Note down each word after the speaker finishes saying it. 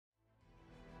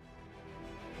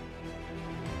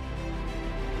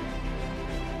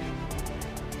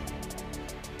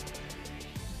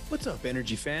What's up,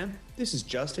 Energy fam? This is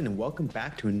Justin, and welcome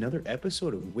back to another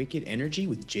episode of Wicked Energy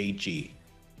with JG.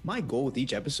 My goal with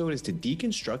each episode is to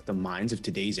deconstruct the minds of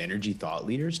today's energy thought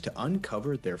leaders to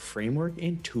uncover their framework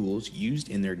and tools used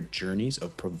in their journeys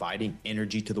of providing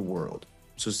energy to the world.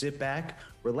 So sit back,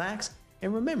 relax,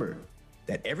 and remember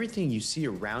that everything you see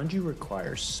around you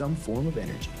requires some form of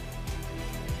energy.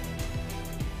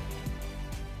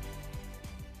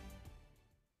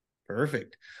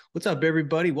 Perfect. What's up,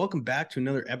 everybody? Welcome back to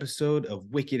another episode of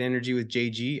Wicked Energy with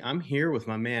JG. I'm here with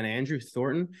my man, Andrew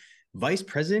Thornton, Vice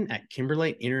President at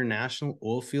Kimberlite International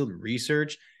Oilfield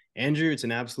Research. Andrew, it's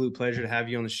an absolute pleasure to have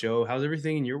you on the show. How's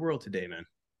everything in your world today, man?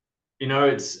 You know,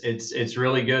 it's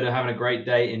really good. Having a great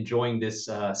day, enjoying this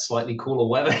slightly cooler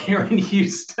weather here in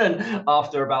Houston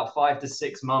after about 5 to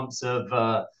 6 months of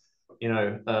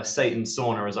Satan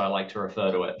sauna, as I like to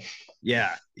refer to it.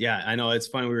 Yeah, I know. It's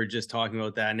funny. We were just talking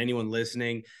about that. And anyone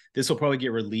listening, this will probably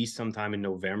get released sometime in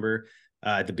November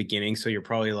at the beginning. So you're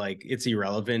probably like, it's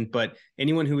irrelevant. But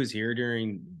anyone who was here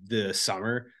during the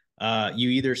summer,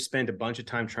 you either spent a bunch of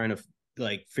time trying to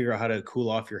like figure out how to cool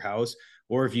off your house,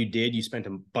 or if you did, you spent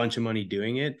a bunch of money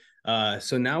doing it.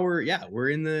 So now we're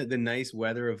in the nice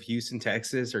weather of Houston,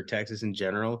 Texas, or Texas in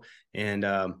general. And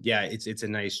it's a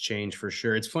nice change for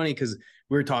sure. It's funny because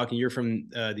we were talking, you're from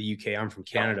the UK, I'm from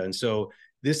Canada. And so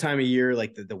this time of year,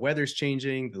 like the weather's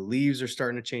changing, the leaves are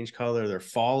starting to change color, they're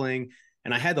falling.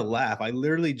 And I had to laugh. I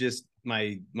literally just,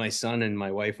 my son and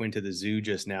my wife went to the zoo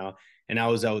just now, and I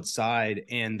was outside,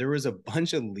 and there was a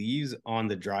bunch of leaves on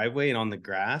the driveway and on the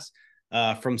grass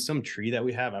from some tree that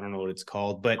we have. I don't know what it's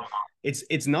called, but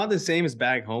it's not the same as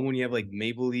back home when you have like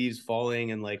maple leaves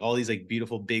falling and like all these like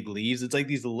beautiful big leaves. It's like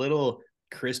these little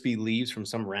crispy leaves from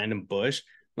some random bush.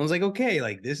 I was like, okay,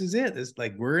 like this is it. This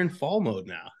like we're in fall mode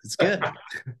now. It's good.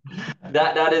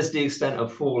 That is the extent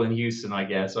of fall in Houston, I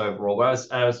guess, overall. But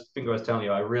I think I was telling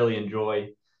you, I really enjoy.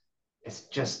 It's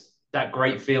just that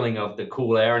great feeling of the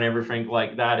cool air and everything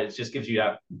like that. It just gives you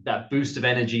that boost of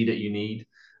energy that you need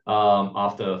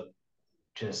after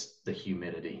just the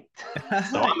humidity.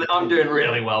 So I'm doing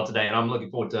really well today, and I'm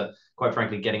looking forward to, quite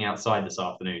frankly, getting outside this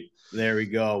afternoon. There we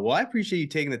go. Well, I appreciate you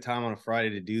taking the time on a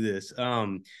Friday to do this.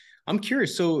 I'm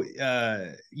curious. So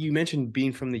you mentioned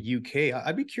being from the UK.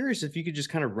 I'd be curious if you could just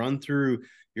kind of run through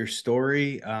your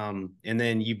story. And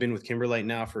then you've been with Kimberlite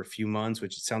now for a few months,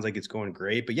 which it sounds like it's going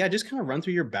great. But yeah, just kind of run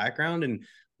through your background and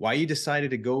why you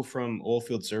decided to go from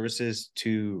oilfield services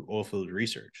to oilfield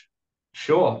research.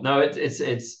 Sure. No, it's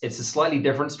a slightly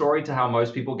different story to how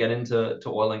most people get into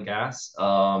oil and gas.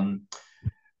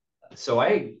 So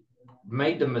I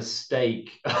made the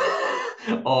mistake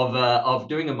of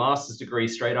doing a master's degree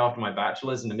straight after my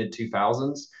bachelor's in the mid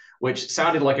 2000s, which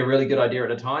sounded like a really good idea at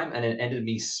the time, and it ended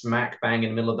me smack bang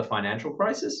in the middle of the financial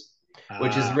crisis,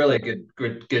 which is really a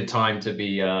good time to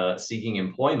be seeking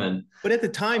employment. But at the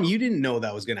time, you didn't know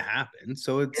that was going to happen,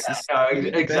 so Exactly.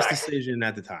 the best decision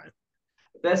at the time.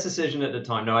 Best decision at the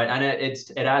time. No, and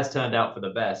it has turned out for the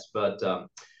best. But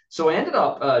so I ended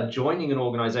up joining an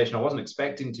organization I wasn't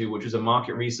expecting to, which was a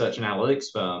market research and analytics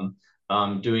firm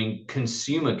doing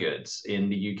consumer goods in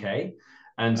the UK.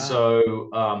 And so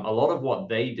a lot of what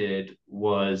they did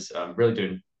was really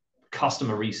doing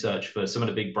customer research for some of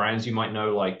the big brands you might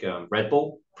know, like Red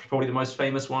Bull, probably the most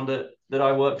famous one that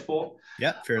I worked for.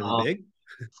 Yeah, fairly big.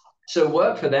 So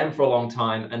worked for them for a long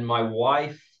time, and my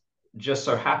wife just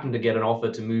so happened to get an offer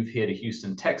to move here to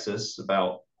Houston, Texas,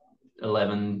 about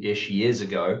 11-ish years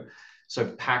ago. So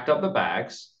packed up the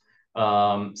bags,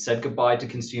 said goodbye to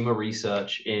consumer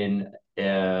research in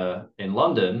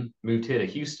London, moved here to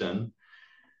Houston.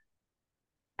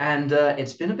 And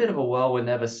it's been a bit of a whirlwind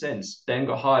ever since. Then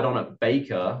got hired on at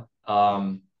Baker,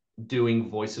 doing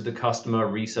voice of the customer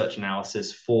research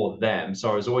analysis for them.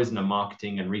 So I was always in the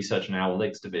marketing and research and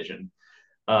analytics division.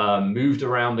 Moved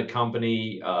around the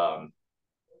company,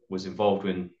 was involved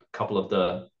in a couple of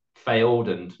the failed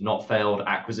and not failed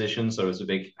acquisitions. So it was a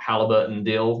big Halliburton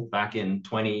deal back in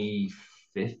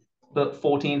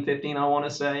 2014, 15, I want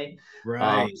to say.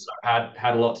 Right. So I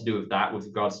had a lot to do with that with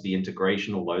regards to the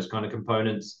integration, all those kind of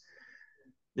components.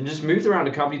 Then just moved around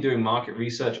the company doing market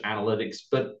research, analytics,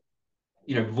 but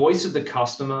voice of the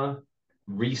customer,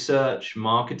 research,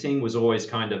 marketing was always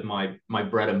kind of my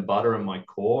bread and butter and my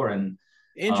core. And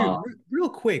Andrew, real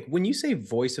quick, when you say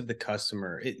voice of the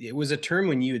customer, it was a term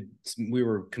when we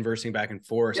were conversing back and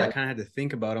forth. So I kind of had to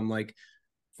think about them like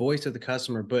voice of the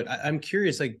customer. But I'm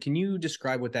curious, like, can you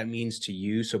describe what that means to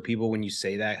you so people, when you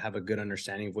say that, have a good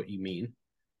understanding of what you mean?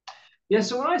 Yeah,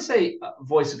 so when I say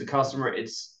voice of the customer,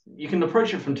 you can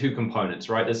approach it from two components,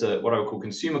 right? There's what I would call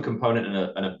consumer component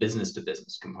and a business to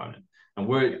business component. And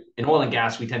we're in oil and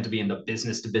gas, we tend to be in the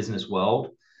business to business world. And business to business component, there's a consumer component and a business to business component. And we're in oil and gas, we tend to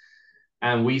be in the business to business world.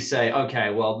 and we say,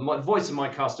 okay, well, my voice of my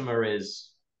customer is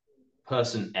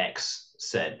person X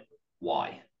said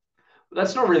Y.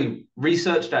 That's not really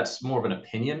research, that's more of an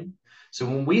opinion. So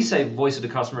when we say voice of the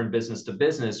customer and business to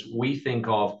business, we think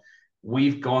of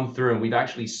we've gone through and we've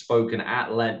actually spoken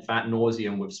at length, ad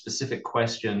nauseum, with specific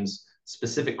questions,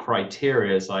 specific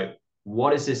criteria. It's like,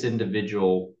 what is this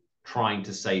individual trying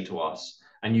to say to us?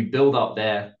 And you build up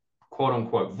their quote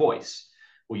unquote voice.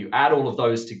 Well, you add all of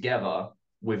those together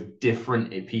with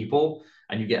different people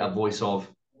and you get a voice of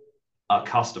a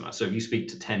customer. So if you speak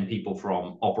to 10 people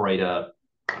from operator,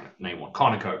 name one,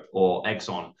 Conoco or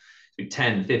Exxon,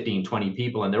 10, 15, 20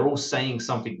 people, and they're all saying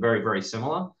something very, very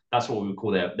similar. That's what we would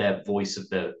call their voice of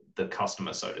the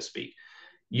customer, so to speak.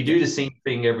 You Yeah. do the same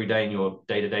thing every day in your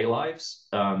day-to-day lives.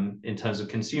 In terms of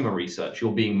consumer research,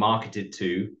 you're being marketed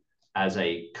to as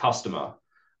a customer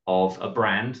of a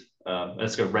brand.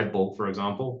 Let's go Red Bull, for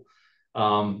example.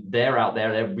 They're out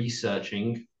there, they're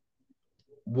researching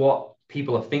what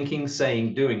people are thinking,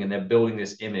 saying, doing, and they're building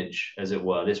this image, as it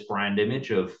were, this brand image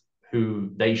of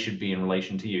who they should be in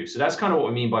relation to you. So that's kind of what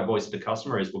we mean by voice of the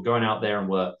customer is we're going out there and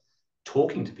we're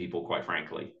talking to people, quite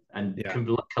frankly, and Yeah.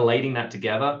 collating that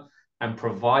together and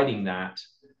providing that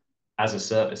as a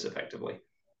service effectively.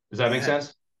 Does that make Yeah,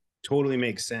 sense? totally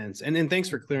makes sense. And thanks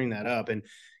for clearing that up. And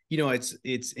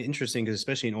it's interesting because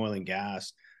especially in oil and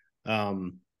gas,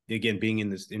 again, being in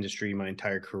this industry my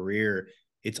entire career,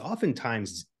 it's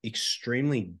oftentimes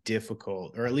extremely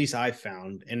difficult, or at least I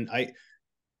found. And I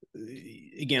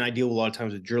deal a lot of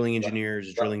times with drilling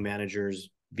engineers, drilling managers,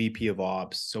 VP of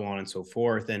ops, so on and so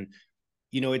forth. And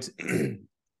it's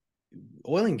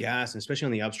oil and gas, and especially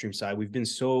on the upstream side, we've been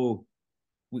so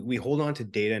we hold on to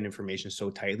data and information so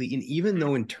tightly. And even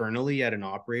though internally at an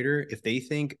operator, if they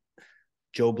think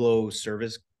Joe Blow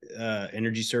service,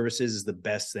 energy services is the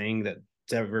best thing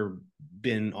that's ever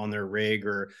been on their rig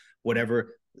or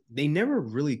whatever, they never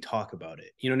really talk about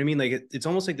it. You know what I mean? Like it's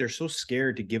almost like they're so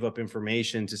scared to give up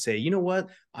information to say, you know what,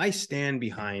 I stand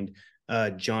behind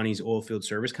Johnny's Oilfield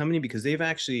Service Company because they've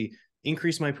actually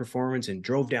increased my performance and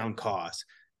drove down costs.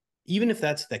 Even if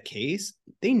that's the case,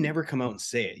 they never come out and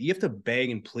say it. You have to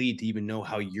beg and plead to even know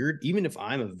how even if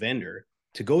I'm a vendor,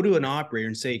 to go to an operator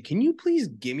and say, can you please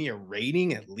give me a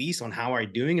rating at least on how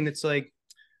I'm doing? And it's like,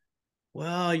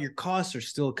 well, your costs are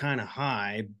still kind of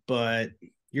high, but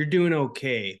you're doing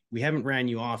okay. We haven't ran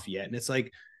you off yet. And it's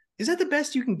like, is that the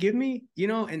best you can give me?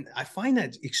 And I find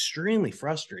that extremely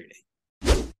frustrating.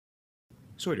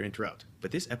 Sorry to interrupt, but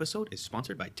this episode is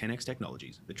sponsored by 10X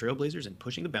Technologies, the trailblazers in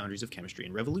pushing the boundaries of chemistry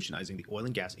and revolutionizing the oil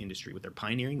and gas industry with their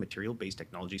pioneering material-based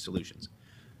technology solutions.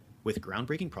 With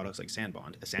groundbreaking products like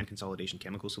SandBond, a sand consolidation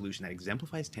chemical solution that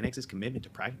exemplifies 10X's commitment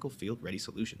to practical field-ready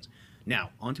solutions.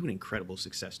 Now, onto an incredible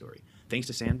success story. Thanks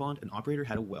to SandBond, an operator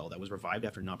had a well that was revived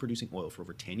after not producing oil for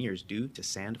over 10 years due to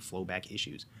sand flowback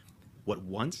issues. What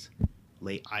once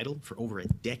lay idle for over a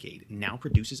decade now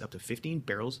produces up to 15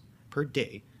 barrels per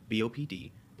day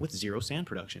BOPD with zero sand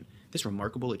production. This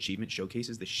remarkable achievement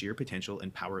showcases the sheer potential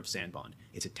and power of SandBond.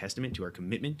 It's a testament to our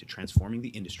commitment to transforming the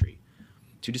industry.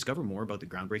 To discover more about the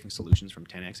groundbreaking solutions from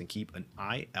 10X and keep an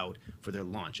eye out for their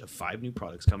launch of 5 new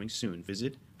products coming soon,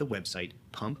 visit the website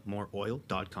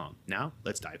pumpmoreoil.com. Now,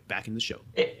 let's dive back into the show.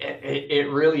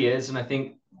 It really is. And I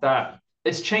think that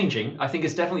it's changing. I think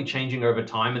it's definitely changing over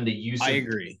time. And the use of I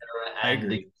agree.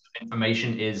 the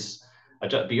information is,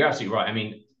 but you're absolutely right. I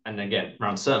mean, and again,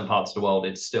 around certain parts of the world,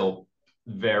 it's still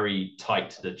very tight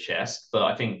to the chest. But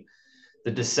I think the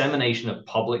dissemination of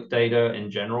public data in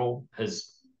general has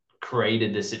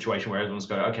created this situation where everyone's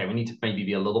going, okay, we need to maybe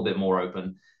be a little bit more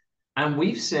open. And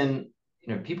we've seen,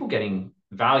 people getting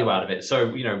value out of it.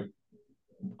 So,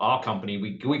 our company,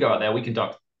 we go out there, we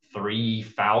conduct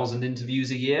 3,000 interviews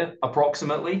a year,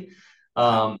 approximately.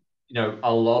 Wow.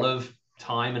 A lot of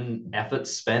time and effort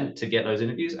spent to get those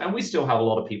interviews, and we still have a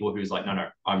lot of people who's like, no,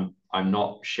 I'm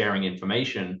not sharing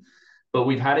information. But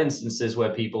we've had instances where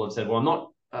people have said, well, I'm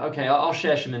not okay, I'll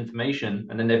share some information,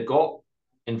 and then they've got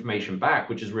information back,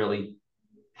 which has really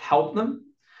helped them.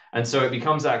 And so it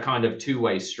becomes that kind of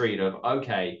two-way street of,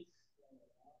 okay,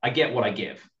 I get what I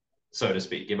give, so to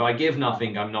speak. If I give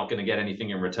nothing, I'm not going to get anything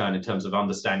in return in terms of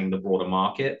understanding the broader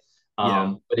market.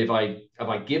 Yeah. But if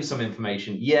I give some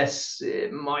information, yes,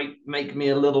 it might make me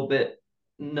a little bit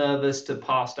nervous to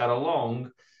pass that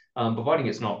along, providing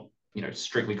it's not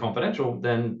strictly confidential.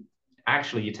 Then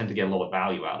actually you tend to get a lot of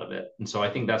value out of it. And so I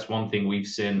think that's one thing we've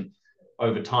seen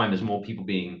over time is more people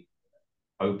being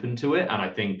open to it. And I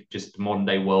think just the modern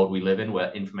day world we live in,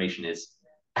 where information is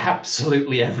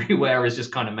absolutely everywhere, has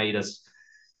just kind of made us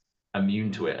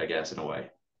immune to it, I guess, in a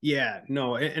way. Yeah,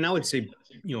 no, and I would say,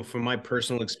 from my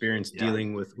personal experience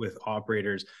dealing with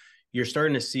operators, you're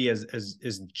starting to see as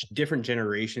different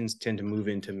generations tend to move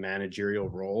into managerial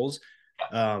roles,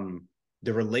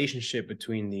 the relationship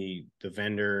between the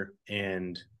vendor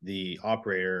and the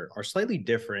operator are slightly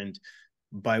different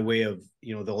by way of,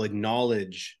 they'll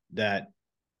acknowledge that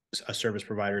a service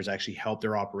provider has actually helped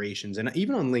their operations. And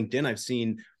even on LinkedIn, I've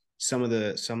seen some of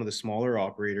the smaller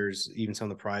operators, even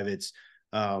some of the privates,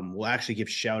 will actually give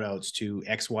shout outs to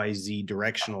XYZ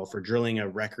Directional for drilling a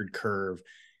record curve,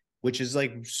 which is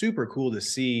like super cool to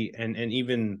see. And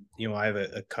even, I have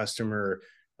a customer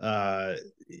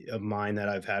of mine that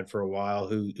I've had for a while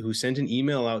who sent an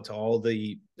email out to all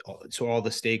the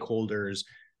stakeholders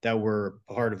that were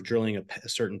part of drilling a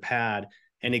certain pad,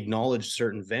 and acknowledged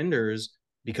certain vendors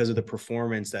because of the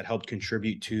performance that helped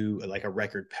contribute to like a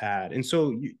record pad. And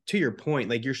so to your point,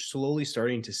 like you're slowly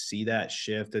starting to see that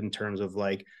shift in terms of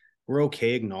like, we're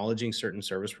okay acknowledging certain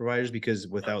service providers because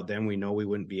without them, we know we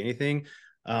wouldn't be anything.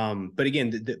 But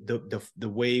again, the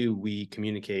way we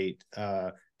communicate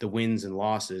the wins and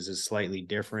losses is slightly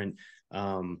different.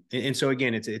 And so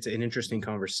again, it's an interesting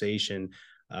conversation.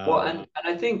 Well, and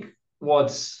I think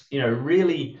what's,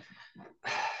 really,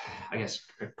 I guess,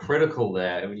 critical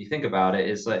there when you think about it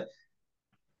is that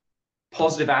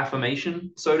positive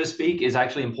affirmation, so to speak, is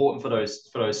actually important for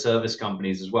those service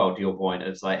companies as well. To your point,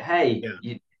 it's like, hey, Yeah.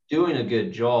 you're doing a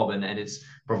good job, and it's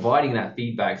providing that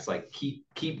feedback. It's like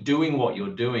keep doing what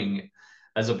you're doing,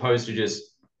 as opposed to just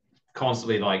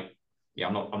constantly like, yeah,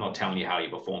 I'm not telling you how you're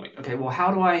performing. Okay, well,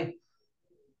 how do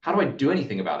I do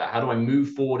anything about that? How do I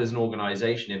move forward as an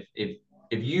organization?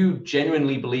 If you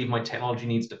genuinely believe my technology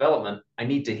needs development, I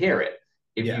need to hear it.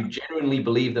 If Yeah. you genuinely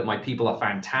believe that my people are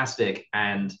fantastic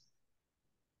and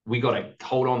we got to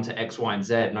hold on to X, Y, and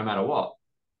Z no matter what,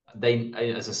 they,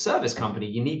 as a service company,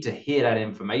 you need to hear that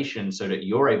information so that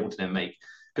you're able to then make,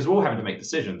 because we're all having to make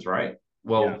decisions, right?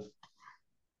 Well,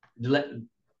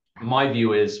 my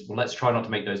view is, well, let's try not to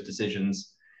make those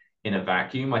decisions in a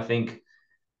vacuum. I think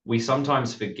we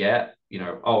sometimes forget,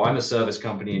 oh, I'm a service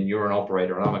company and you're an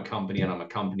operator, and I'm a company and I'm a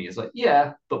company. It's like,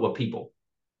 yeah, but we're people,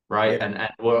 right? Yeah. And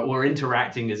we're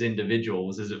interacting as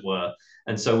individuals, as it were.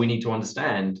 And so we need to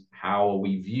understand how are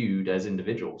we viewed as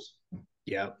individuals.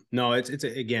 Yeah, no, it's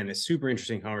again, a super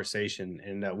interesting conversation,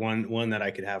 and one that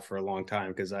I could have for a long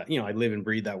time because I live and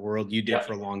breathe that world. You did Yeah,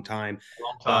 for a long time, a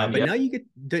long time. but Yeah.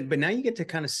 now you get to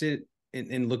kind of sit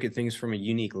and look at things from a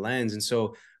unique lens, and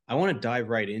so I want to dive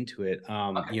right into it.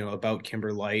 Okay. About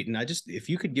Kimberlite, and if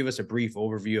you could give us a brief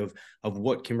overview of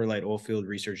what Kimberlite Oilfield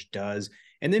Research does,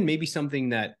 and then maybe something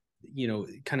that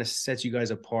kind of sets you guys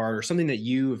apart, or something that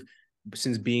you've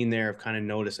since being there, I've kind of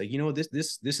noticed like,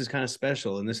 this is kind of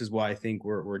special, and this is why I think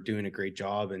we're doing a great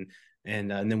job, and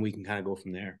then we can kind of go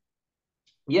from there.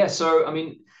 Yeah. So, I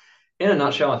mean, in a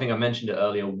nutshell, I think I mentioned it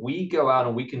earlier. We go out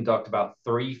and we conduct about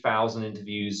 3,000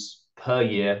 interviews per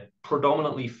year,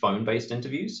 predominantly phone-based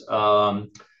interviews,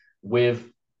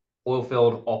 with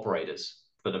oilfield operators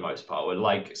for the most part.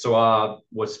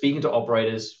 We're speaking to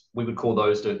operators. We would call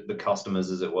those the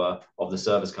customers, as it were, of the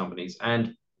service companies,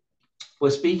 and we're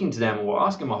speaking to them and we're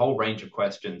asking them a whole range of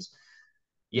questions.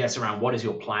 Yes, around what is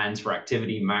your plans for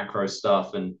activity, macro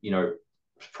stuff, and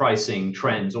pricing,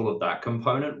 trends, all of that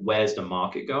component. Where's the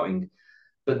market going?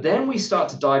 But then we start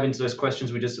to dive into those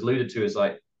questions we just alluded to, is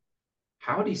like,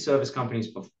 how are these service companies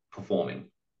performing?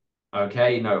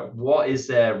 Okay, what is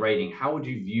their rating? How would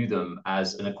you view them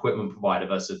as an equipment provider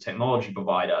versus a technology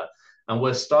provider? And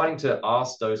we're starting to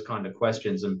ask those kind of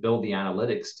questions and build the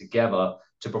analytics together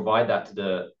to provide that to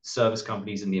the service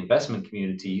companies in the investment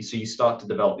community. So you start to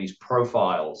develop these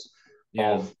profiles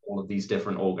of all of these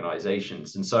different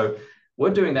organizations. And so we're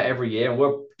doing that every year, and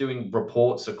we're doing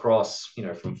reports across,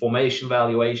 from formation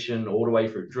evaluation all the way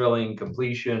through drilling,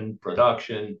 completion,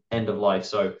 production, end of life.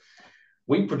 So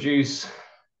we produce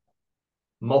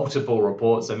multiple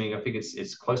reports. I mean, I think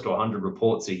it's close to 100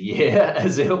 reports a year,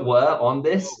 as it were, on Oh,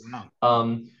 this.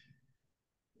 wow.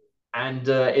 And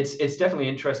it's definitely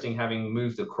interesting having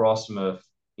moved across from a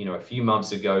few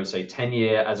months ago, say 10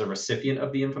 year as a recipient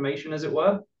of the information, as it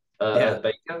were, Yeah. at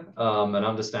Baker, and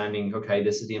understanding, okay,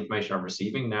 this is the information I'm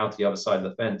receiving, now to the other side of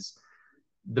the fence.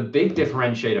 The big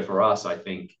differentiator for us, I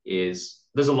think, is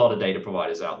there's a lot of data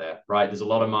providers out there, right? There's a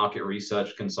lot of market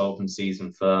research consultancies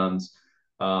and firms.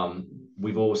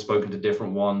 We've all spoken to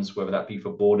different ones, whether that be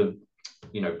for board of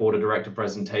director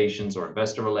presentations or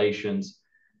investor relations.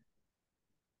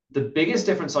 The biggest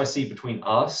difference I see between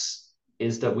us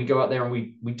is that we go out there and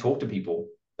we talk to people.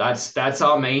 That's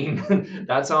our main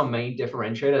that's our main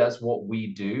differentiator. That's what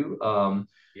we do.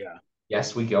 Yeah.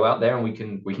 Yes, we go out there and we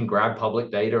can grab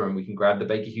public data, and we can grab the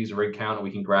Baker Hughes rig count, and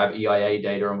we can grab EIA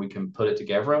data, and we can put it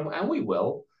together, and we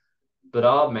will. But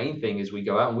our main thing is we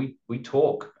go out and we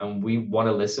talk and we want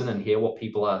to listen and hear what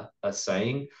people are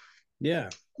saying. Yeah.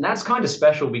 And that's kind of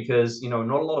special because,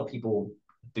 not a lot of people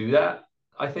do that.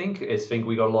 I think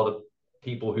we got a lot of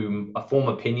people who form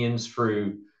opinions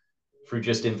through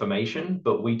just information,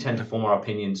 but we tend to Yeah. form our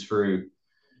opinions through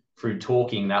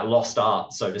talking, that lost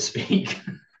art, so to speak.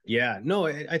 Yeah. No,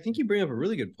 I think you bring up a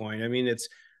really good point. I mean,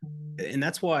 and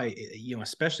that's why,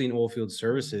 especially in oil field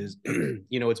services,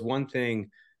 it's one thing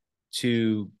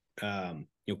to,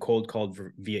 cold call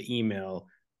via email,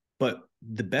 but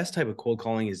the best type of cold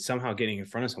calling is somehow getting in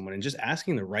front of someone and just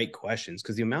asking the right questions.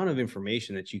 Because the amount of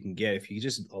information that you can get, if you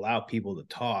just allow people to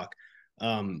talk,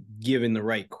 given the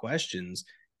right questions,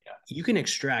 Yeah. you can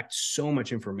extract so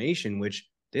much information, which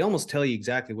they almost tell you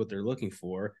exactly what they're looking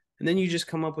for. And then you just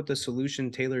come up with a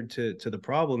solution tailored to the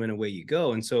problem, and away you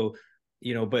go. And so,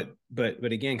 but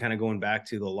again, kind of going back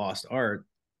to the lost art,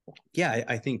 yeah,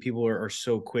 I think people are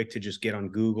so quick to just get on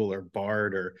Google or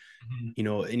Bard or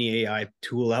Mhm. any AI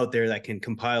tool out there that can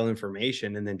compile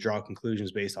information and then draw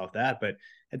conclusions based off that. But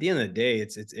at the end of the day,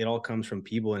 it all comes from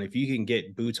people. And if you can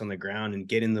get boots on the ground and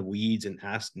get in the weeds and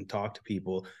ask and talk to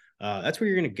people, that's where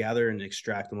you're going to gather and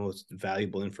extract the most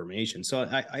valuable information. So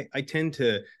I tend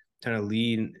to kind of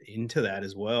lean into that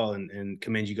as well, and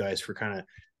commend you guys for kind of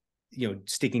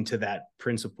sticking to that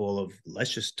principle of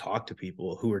let's just talk to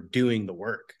people who are doing the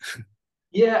work.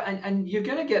 Yeah, and you're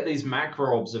going to get these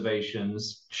macro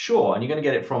observations, sure, and you're going to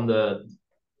get it from the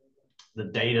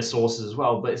data sources as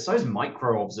well. But it's those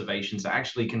micro observations that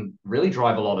actually can really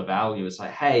drive a lot of value. It's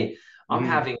like, hey, I'm Mm,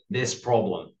 having this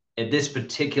problem in this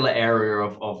particular area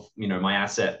of my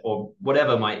asset or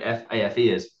whatever my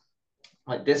AFE is.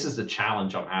 Like, this is the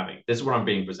challenge I'm having. This is what I'm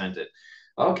being presented.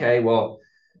 Okay, well,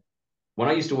 when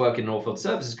I used to work in an oilfield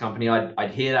services company,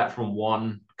 I'd hear that from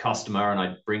one customer and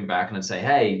I'd bring back and I'd say,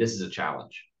 hey, this is a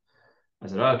challenge. I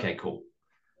said, okay, cool.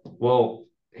 Well,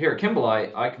 here at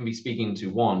Kimberlite, I can be speaking to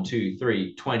 1, 2,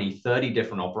 3, 20, 30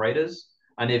 different operators.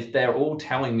 And if they're all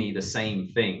telling me the same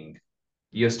thing,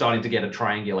 you're starting to get a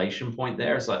triangulation point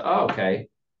there. It's like, oh, okay,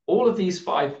 all of these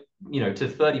 5, to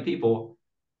 30 people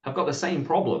have got the same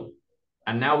problem.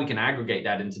 And now we can aggregate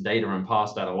that into data and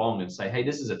pass that along and say, hey,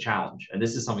 this is a challenge and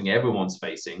this is something everyone's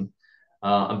facing.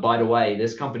 And by the way,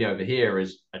 this company over here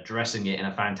is addressing it in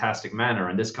a fantastic manner.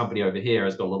 And this company over here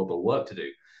has got a little bit of work to do.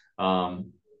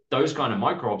 Those kind of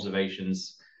micro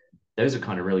observations, those are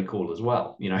kind of really cool as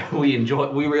well. We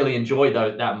really enjoy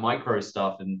that micro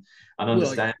stuff and well,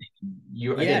 understanding. yeah,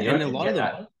 You and a don't lot get of them,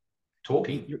 that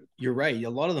talking. you're right. A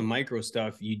lot of the micro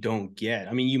stuff you don't get.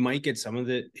 I mean, you might get some of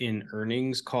it in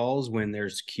earnings calls when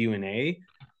there's Q&A,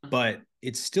 but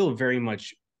it's still very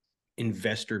much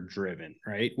investor driven,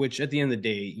 right? Which at the end of the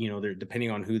day, they're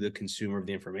depending on who the consumer of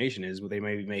the information is, they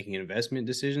might be making investment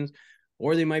decisions,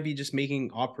 or they might be just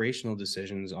making operational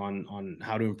decisions on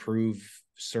how to improve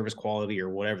service quality or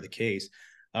whatever the case.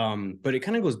 But it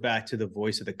kind of goes back to the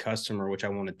voice of the customer, which I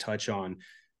want to touch on.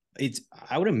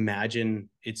 I would imagine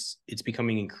it's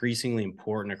becoming increasingly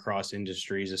important across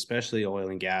industries, especially oil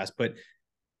and gas. But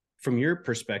from your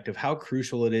perspective, how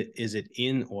crucial is it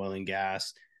in oil and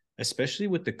gas, especially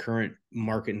with the current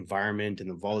market environment and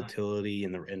the volatility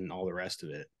and all the rest of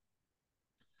it?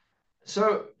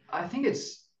 So I think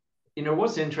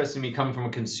what's interesting to me coming from a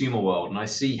consumer world, and I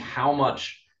see how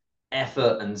much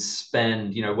effort and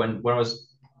spend,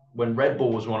 when Red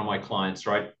Bull was one of my clients,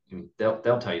 right? They'll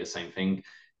tell you the same thing.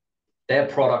 Their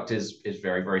product is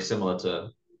very, very similar to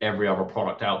every other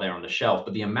product out there on the shelf,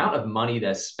 but the amount of money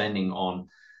they're spending on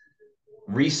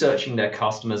researching their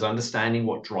customers, understanding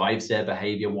what drives their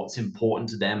behavior, what's important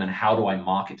to them, and how do I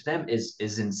market to them is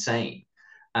insane.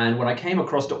 And when I came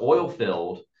across the oil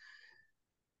field,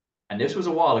 and this was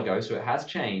a while ago, so it has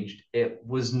changed. It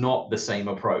was not the same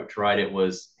approach, right? It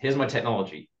was, here's my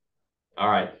technology. All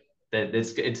right,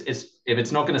 it's if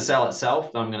it's not going to sell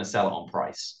itself, then I'm going to sell it on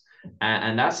price,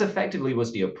 and that's effectively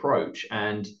was the approach,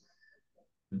 and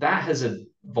that has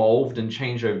evolved and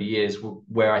changed over the years.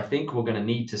 Where I think we're going to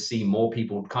need to see more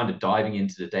people kind of diving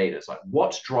into the data. It's like,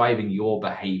 what's driving your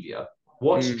behavior?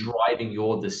 What's Mm, driving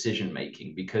your decision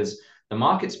making? Because the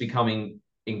market's becoming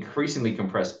increasingly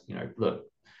compressed. Look,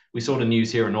 we saw the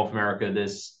news here in North America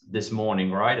this morning,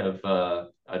 right, of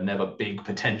another big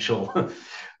potential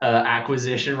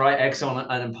acquisition, right, Exxon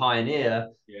and Pioneer.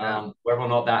 yeah. Whether or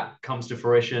not that comes to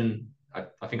fruition,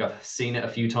 I think I've seen it a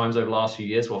few times over the last few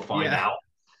years. We'll find Yeah. out.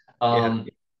 Yeah. Um,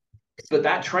 but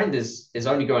that trend is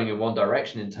only going in one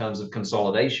direction in terms of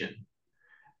consolidation.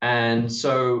 And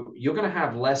so you're going to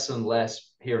have less and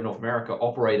less here in North America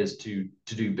operators to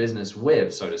do business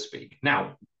with, so to speak.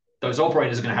 Now, those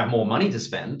operators are going to have more money to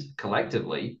spend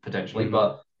collectively, potentially, Mhm.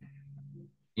 but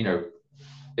you know,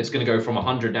 it's going to go from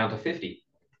 100 down to 50.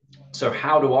 So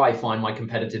how do I find my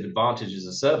competitive advantage as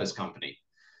a service company?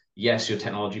 Yes, your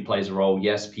technology plays a role.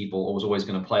 Yes, people are always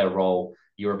going to play a role.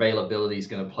 Your availability is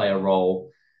going to play a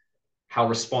role. How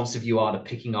responsive you are to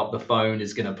picking up the phone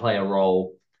is going to play a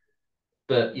role.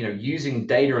 But using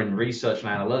data and research and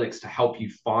analytics to help you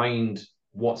find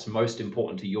what's most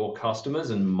important to your customers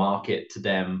and market to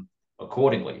them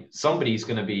accordingly. Somebody's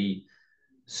going to be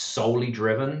solely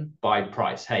driven by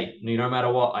price. Hey, no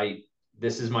matter what,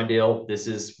 this is my deal. This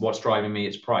is what's driving me.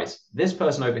 It's price. This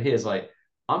person over here is like,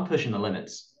 I'm pushing the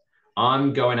limits.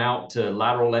 I'm going out to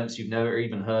lateral lengths you've never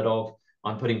even heard of.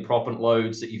 I'm putting propellant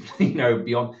loads that you've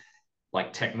beyond,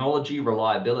 like technology,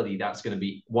 reliability. That's going to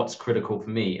be what's critical for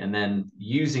me. And then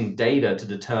using data to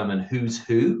determine who's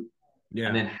who, and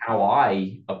Yeah. then how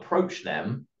I approach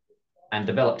them and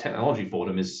develop technology for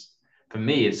them is, for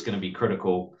me, it's going to be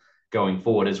critical going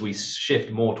forward as we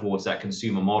shift more towards that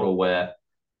consumer model where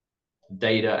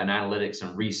data and analytics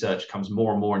and research comes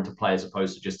more and more into play as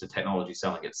opposed to just the technology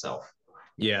selling itself.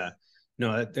 Yeah.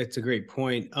 No, that's a great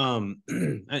point.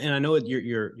 And I know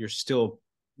you're still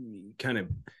kind of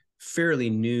fairly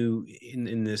new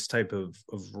in this type of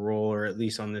role, or at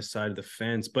least on this side of the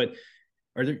fence. But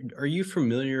are you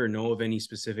familiar or know of any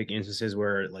specific instances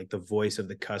where like the voice of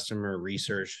the customer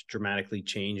research dramatically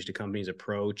changed a company's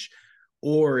approach,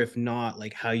 or if not,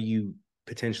 like how you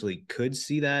potentially could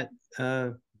see that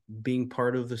being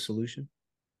part of the solution?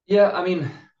 Yeah, I mean,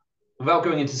 without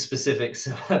going into specifics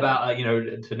about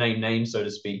to name names, so to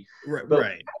speak, Right, but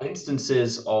right.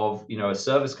 instances of a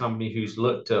service company who's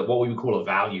looked at what we would call a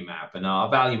value map, and our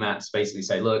value maps basically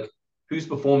say, look, who's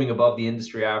performing above the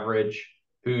industry average,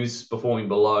 who's performing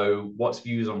below, what's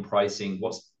views on pricing,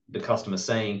 what's the customer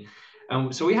saying.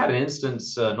 And so we had an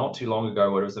instance not too long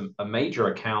ago where it was a major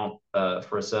account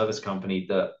for a service company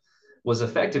that was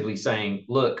effectively saying,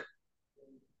 look,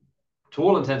 to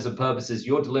all intents and purposes,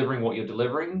 you're delivering what you're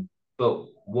delivering, but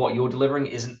what you're delivering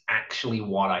isn't actually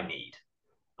what I need.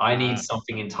 I need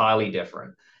something entirely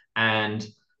different. And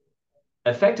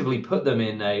effectively put them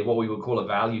in a what we would call a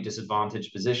value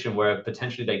disadvantaged position where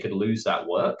potentially they could lose that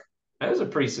work. That was a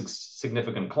pretty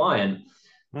significant client.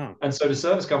 Wow. And so the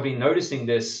service company noticing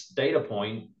this data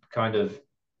point, kind of,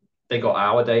 they got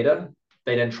our data,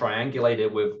 they then triangulate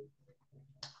it with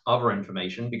other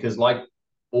information because like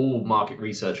all market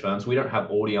research firms, we don't have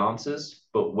all the answers,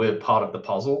 but we're part of the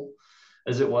puzzle,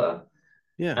 as it were.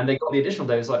 Yeah. And they got the additional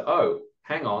data. It's like, oh,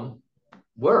 hang on,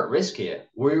 we're at risk here.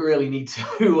 We really need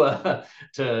to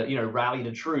rally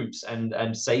the troops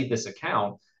and save this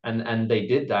account. And they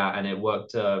did that, and it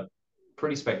worked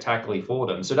pretty spectacularly for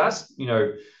them. So that's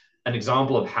an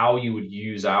example of how you would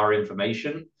use our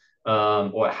information,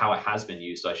 or how it has been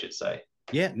used, I should say.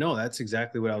 Yeah, no, that's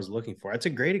exactly what I was looking for. That's a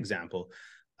great example.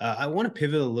 I want to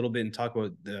pivot a little bit and talk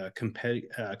about the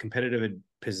competitive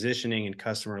positioning and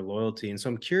customer loyalty. And so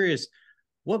I'm curious,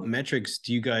 what metrics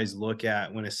do you guys look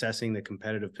at when assessing the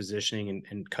competitive positioning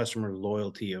and customer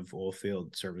loyalty of oil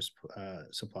field service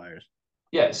suppliers?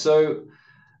 Yeah, so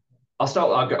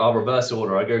I'll reverse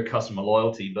order. I go customer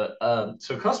loyalty, but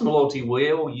so customer loyalty,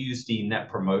 we'll use the Net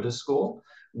Promoter Score,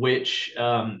 which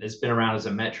has been around as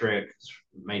a metric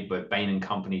made by Bain and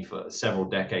Company for several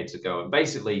decades ago. And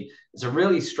basically, it's a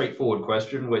really straightforward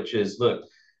question, which is, look,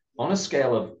 on a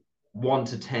scale of 1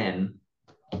 to 10,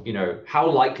 how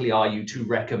likely are you to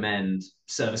recommend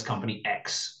service company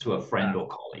X to a friend or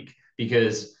colleague?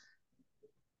 Because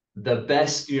the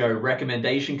best,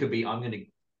 recommendation could be, I'm going to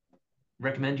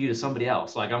recommend you to somebody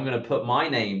else. Like, I'm going to put my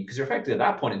name, because you're effectively at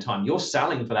that point in time, you're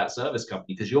selling for that service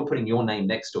company because you're putting your name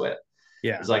next to it.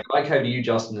 Yeah. It's like, I go to you,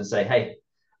 Justin, and say, hey,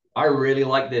 I really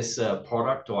like this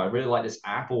product, or I really like this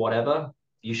app or whatever.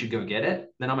 You should go get it.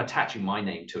 Then I'm attaching my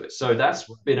name to it. So that's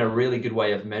been a really good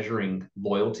way of measuring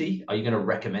loyalty. Are you going to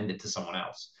recommend it to someone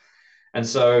else? And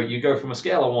so you go from a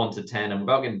scale of 1 to 10, and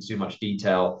without getting into too much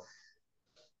detail,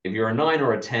 if you're a 9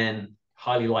 or a 10,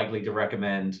 highly likely to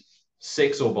recommend.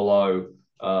 6 or below,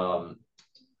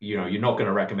 you're not going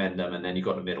to recommend them, and then you've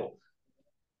got the middle.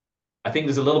 I think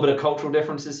there's a little bit of cultural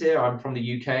differences here. I'm from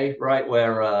the UK, right,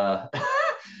 where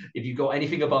if you've got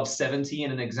anything above 70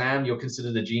 in an exam, you're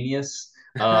considered a genius.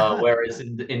 Whereas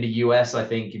in the US, I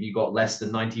think if you got less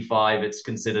than 95, it's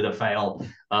considered a fail.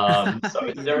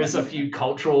 So there is a few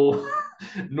cultural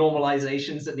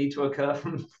normalizations that need to occur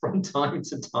from time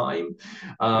to time.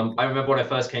 I remember when I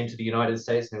first came to the United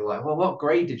States, and they were like, "Well, what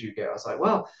grade did you get?" I was like,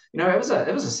 "Well, it was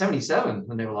a 77,"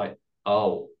 and they were like,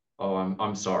 "Oh,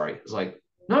 I'm sorry." I was like,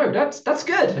 "No, that's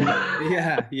good."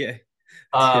 Yeah, yeah.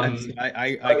 Yes, um,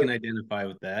 I can identify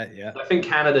with that. Yeah. I think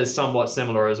Canada is somewhat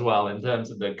similar as well in terms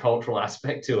of the cultural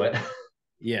aspect to it.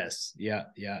 Yes. Yeah.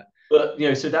 Yeah. But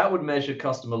so that would measure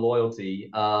customer loyalty,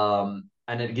 and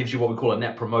it gives you what we call a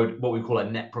net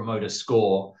promoter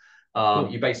score. Cool.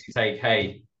 You basically take,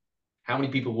 hey, how many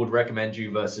people would recommend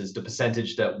you versus the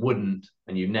percentage that wouldn't,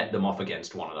 and you net them off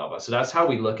against one another. So that's how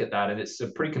we look at that, and it's a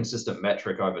pretty consistent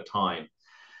metric over time.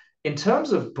 In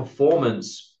terms of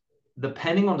performance,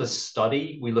 depending on the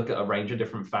study, we look at a range of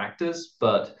different factors,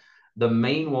 but the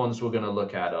main ones we're going to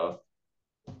look at are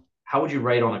how would you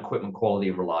rate on equipment quality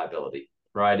and reliability,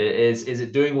 right? Is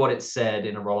it doing what it said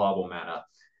in a reliable manner?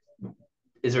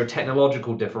 Is there a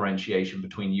technological differentiation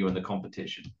between you and the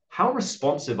competition? How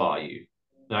responsive are you?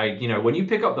 Like, when you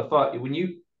pick up the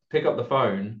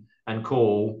phone and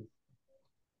call,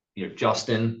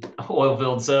 Justin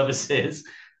Oilfield Services,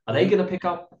 are they Mhm. going to pick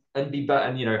up and be better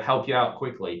and help you out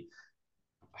quickly?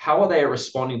 How are they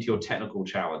responding to your technical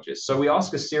challenges? So we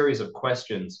ask a series of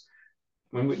questions.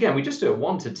 Again, we just do it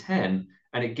 1 to 10,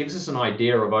 and it gives us an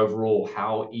idea of overall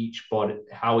how each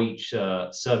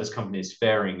service company is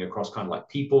faring across kind of like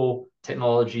people,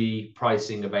 technology,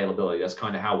 pricing, availability. That's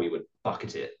kind of how we would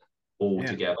bucket it all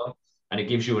Yeah. together, and it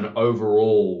gives you an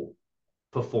overall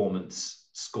performance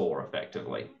score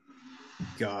effectively.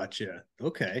 Gotcha.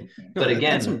 Okay. No, But that's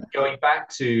again, some. going back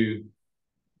to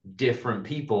different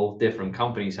people, different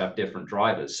companies have different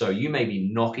drivers. So you may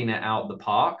be knocking it out the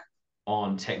park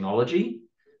on technology,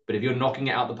 but if you're knocking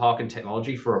it out the park in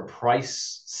technology for a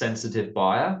price sensitive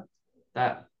buyer,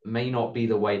 that may not be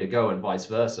the way to go, and vice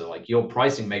versa. Like, your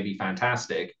pricing may be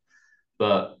fantastic,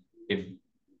 but if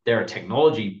they're a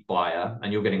technology buyer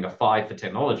and you're getting a 5 for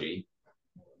technology,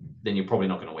 then you're probably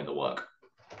not going to win the work.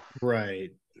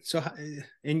 Right. So,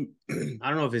 and I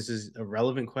don't know if this is a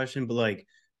relevant question, but like,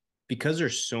 because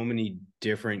there's so many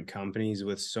different companies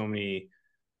with so many,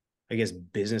 I guess,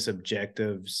 business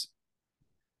objectives,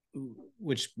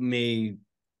 which may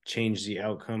change the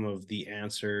outcome of the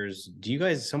answers. Do you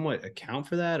guys somewhat account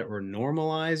for that or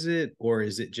normalize it? Or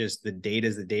is it just the data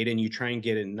is the data and you try and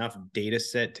get enough data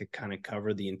set to kind of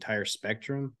cover the entire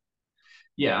spectrum?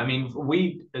 Yeah, I mean,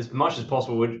 we, as much as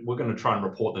possible, we're going to try and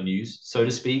report the news, so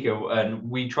to speak, and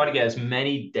we try to get as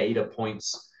many data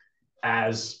points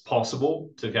as possible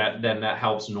to get, then that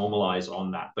helps normalize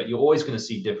on that. But you're always going to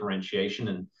see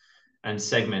differentiation and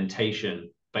segmentation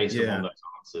based upon Yeah. those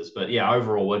answers. But yeah,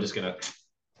 overall, we're just going to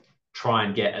try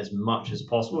and get as much as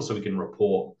possible so we can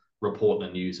report the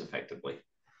news effectively.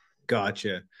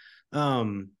 Gotcha.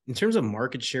 In terms of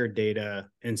market share data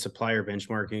and supplier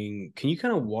benchmarking, can you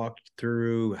kind of walk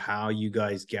through how you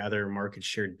guys gather market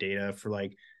share data for,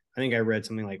 like, I think I read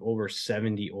something like over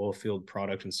 70 oil field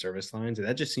product and service lines, and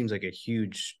that just seems like a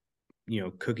huge,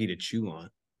 cookie to chew on.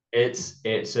 It's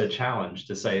a challenge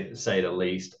to say the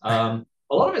least. A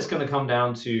lot of it's going to come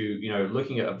down to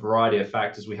looking at a variety of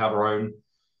factors. We have our own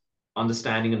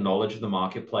understanding and knowledge of the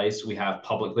marketplace. We have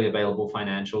publicly available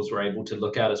financials we're able to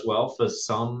look at as well. For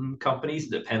some companies,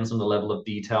 it depends on the level of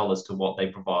detail as to what they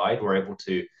provide. We're able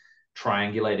to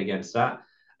triangulate against that.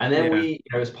 And then Yeah. we,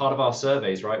 as part of our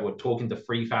surveys, right, we're talking to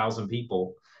 3,000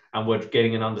 people and we're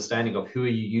getting an understanding of who are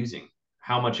you using?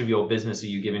 How much of your business are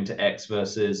you giving to X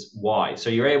versus Y? So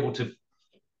you're able to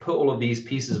put all of these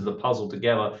pieces of the puzzle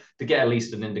together to get at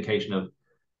least an indication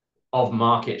of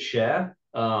market share.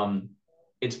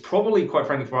 It's probably, quite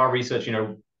frankly, for our research,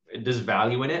 there's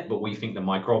value in it, but we think the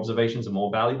micro observations are more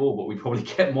valuable. But we probably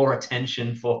get more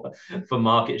attention for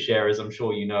market share, as I'm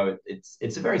sure you know.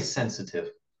 It's a very sensitive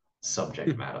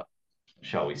subject matter,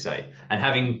 shall we say? And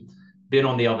having been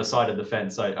on the other side of the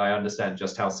fence, I understand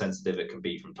just how sensitive it can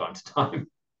be from time to time.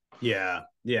 Yeah.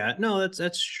 Yeah. No,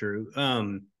 that's true.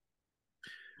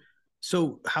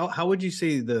 So how would you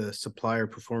say the supplier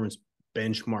performance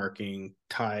benchmarking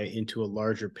tie into a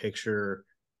larger picture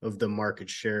of the market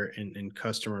share and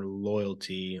customer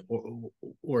loyalty,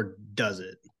 or does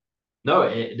it? No,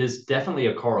 there's definitely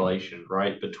a correlation,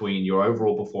 right, between your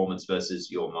overall performance versus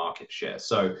your market share.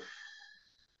 So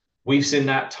we've seen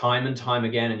that time and time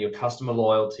again, and your customer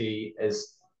loyalty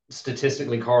is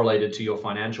statistically correlated to your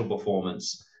financial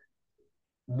performance.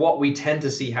 What we tend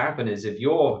to see happen is if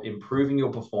you're improving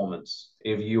your performance,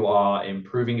 if you are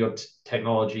improving your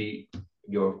technology,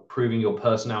 you're improving your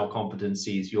personnel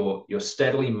competencies, you're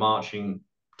steadily marching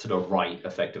to the right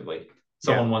effectively.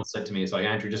 Yeah. Someone once said to me, it's like,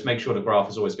 Andrew, just make sure the graph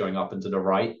is always going up and to the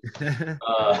right.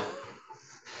 Uh,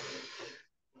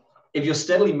 if you're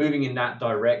steadily moving in that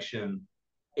direction,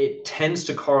 it tends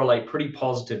to correlate pretty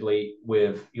positively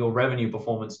with your revenue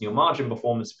performance and your margin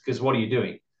performance, because what are you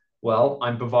doing? Well,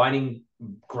 I'm providing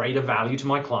greater value to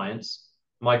my clients.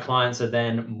 My clients are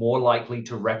then more likely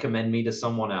to recommend me to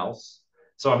someone else.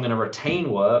 So I'm going to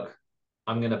retain work.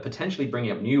 I'm going to potentially bring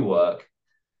up new work.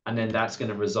 and then that's going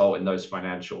to result in those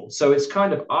financials. So it's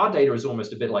kind of, our data is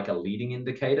almost a bit like a leading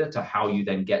indicator to how you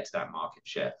then get to that market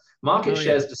share. Oh yeah. Market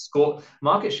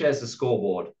share is the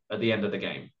scoreboard at the end of the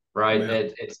game, right? Yeah.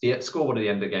 It's the scoreboard at the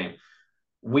end of the game.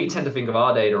 We tend to think of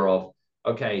our data of,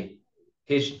 okay,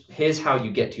 here's how you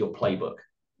get to your playbook.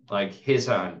 Like, here's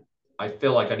how, I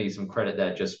feel like I need some credit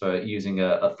there just for using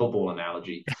a football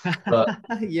analogy. But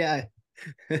Yeah.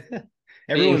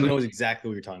 Everyone being, knows exactly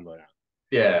what you're talking about now.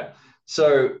 yeah.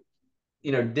 So,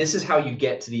 this is how you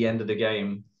get to the end of the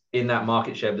game in that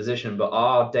market share position. But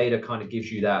our data kind of gives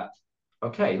you that,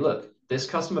 okay, look, this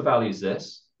customer values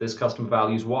this customer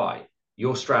values Y.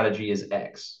 Your strategy is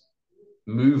X.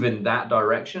 Move in that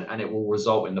direction, and it will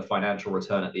result in the financial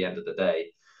return at the end of the day.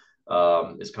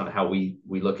 Is kind of how we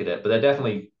look at it. But they're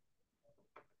definitely,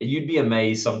 you'd be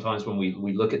amazed sometimes when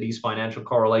we look at these financial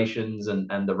correlations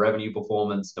and the revenue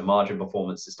performance, the margin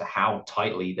performance, as to how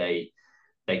tightly they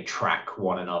track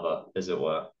one another, as it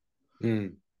were.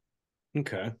 Mm,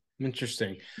 okay.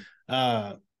 Interesting.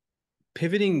 Uh,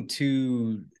 Pivoting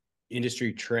to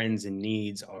industry trends and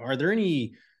needs, are there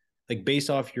any, like based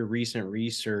off your recent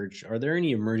research, are there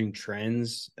any emerging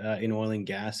trends in oil and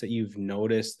gas that you've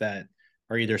noticed that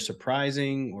are either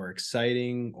surprising or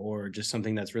exciting or just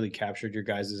something that's really captured your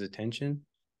guys' attention?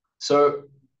 So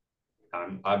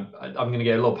I'm going to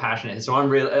get a little passionate. So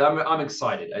I'm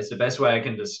excited. It's the best way I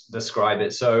can describe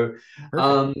it. So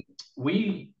Perfect.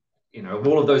 we, of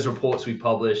all of those reports we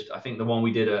published, I think the one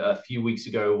we did a few weeks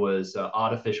ago was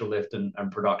artificial lift and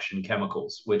production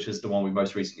chemicals, which is the one we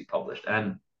most recently published.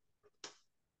 And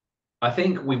I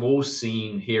think we've all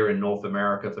seen here in North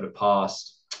America for the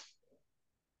past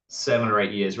 7 or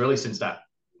 8 years, really since that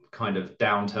kind of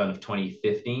downturn of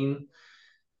 2015,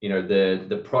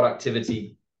 the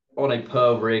productivity on a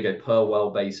per rig, a per well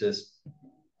basis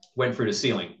went through the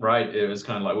ceiling, right? It was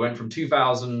kind of like went from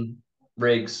 2,000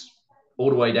 rigs all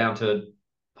the way down to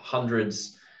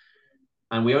hundreds,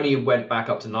 and we only went back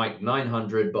up to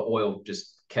 900, but oil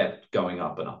just kept going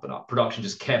up and up and up. Production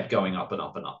just kept going up and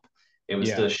up and up. It was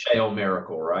Yeah. the shale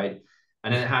miracle, right?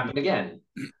 And then it happened again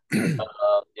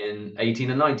in 18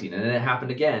 and 19, and then it happened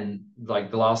again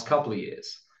like the last couple of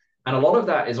years. And a lot of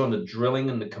that is on the drilling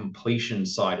and the completion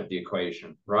side of the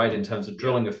equation, right? In terms of Yeah.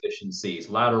 drilling efficiencies,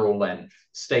 lateral length,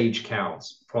 stage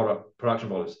counts, production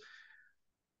volumes.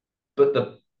 But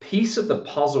the piece of the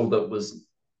puzzle that was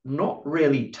not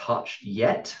really touched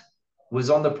yet was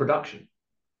on the production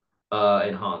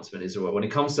enhancement, is when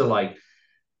it comes to like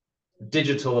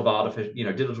digital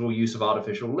use of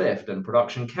artificial lift and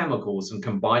production chemicals, and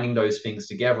combining those things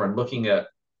together and looking at,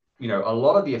 a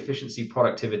lot of the efficiency,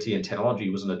 productivity, and technology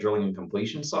was on the drilling and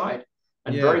completion side,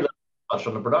 and very Yeah. little touched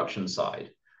on the production side.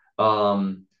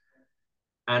 Um,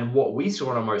 and what we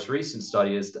saw in our most recent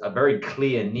study is a very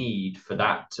clear need for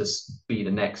that to be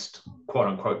the next quote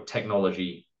unquote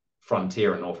technology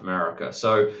frontier in North America.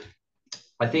 So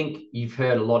I think you've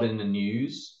heard a lot in the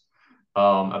news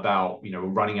about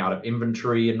running out of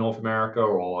inventory in North America,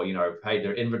 or hey,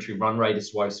 their inventory run rate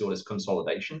is why we saw this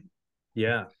consolidation.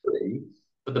 Yeah.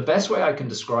 But the best way I can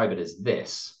describe it is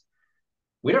this: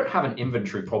 we don't have an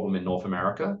inventory problem in North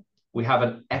America. We have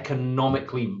an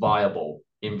economically viable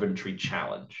inventory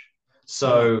challenge. Oh,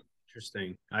 So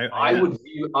interesting. Yeah. I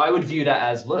would view that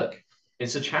as, look,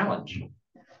 it's a challenge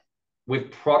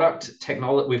with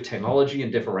technology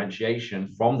and differentiation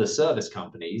from the service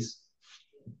companies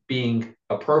being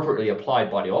appropriately applied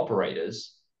by the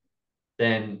operators.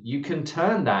 Then you can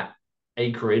turn that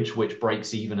acreage, which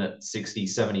breaks even at 60,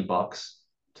 $70,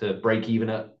 to break even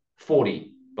at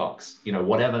 $40,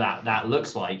 whatever that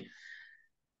looks like.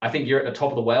 I think you're at the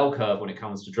top of the whale curve when it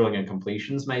comes to drilling and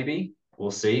completions, maybe. We'll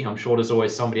see. I'm sure there's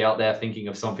always somebody out there thinking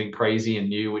of something crazy and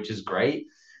new, which is great.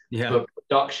 Yeah. But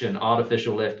production,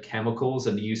 artificial lift, chemicals,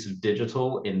 and the use of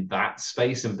digital in that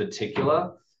space in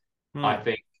particular, I Hmm.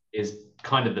 think is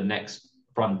kind of the next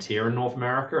frontier in North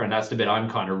America. And that's the bit I'm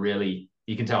kind of really,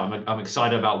 you can tell I'm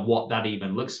excited about what that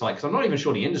even looks like. Because I'm not even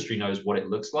sure the industry knows what it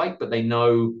looks like, but they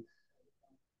know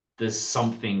there's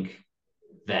something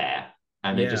there,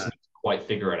 and they just Yeah. need to quite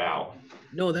figure it out.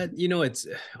 No, it's,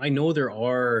 I know there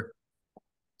are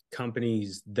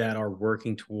companies that are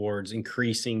working towards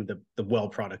increasing the well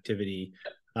productivity.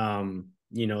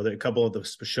 A couple of the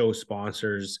show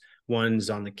sponsors, one's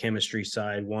on the chemistry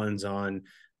side, one's on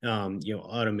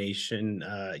automation,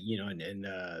 and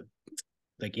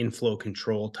like inflow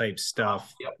control type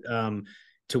stuff. Yep.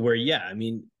 To where, yeah, I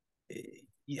mean,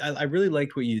 I really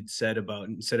liked what you'd said about,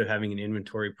 instead of having an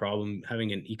inventory problem,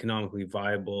 having an economically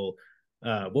viable.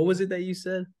 What was it that you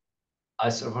said? I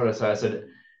said,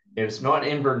 it's not an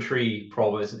inventory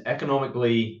problem, it's an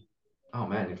economically Oh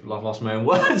man, I've lost my own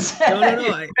words. No, no,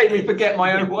 no. You made me forget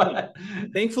my own Yeah. word.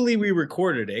 Thankfully, we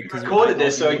recorded it We because recorded I'll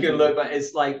this be so we can looking. look, but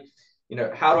it's like,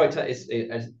 how do I tell it's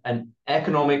an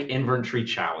economic inventory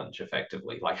challenge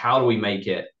effectively? Like how do we make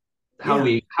it,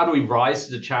 Yeah. how do we rise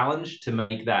to the challenge to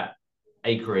make that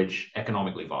acreage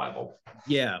economically viable?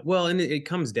 Yeah, well, and it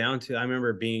comes down to I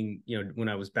remember being, when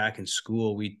I was back in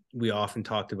school, we often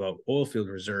talked about oil field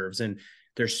reserves, and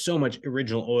there's so much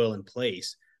original oil in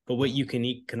place, but what you can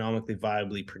economically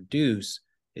viably produce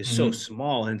is so Mm-hmm.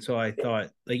 small. And so I thought,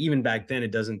 like, even back then,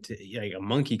 it doesn't like a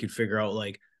monkey could figure out,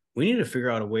 like, we need to figure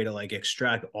out a way to like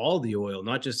extract all the oil,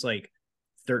 not just like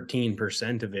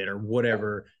 13% of it or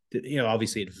whatever.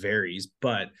 Obviously it varies,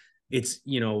 but it's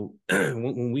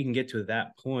when we can get to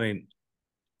that point,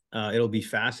 it'll be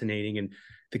fascinating. And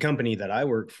the company that I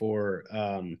work for,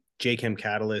 JChem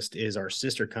Catalyst, is our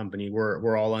sister company.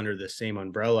 We're all under the same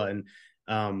umbrella,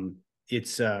 and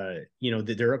it's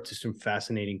they're up to some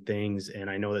fascinating things. And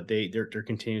I know that they're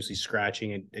continuously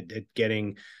scratching at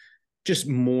getting just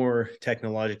more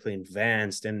technologically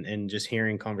advanced, and just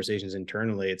hearing conversations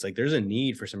internally, it's like there's a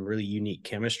need for some really unique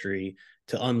chemistry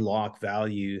to unlock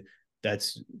value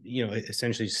that's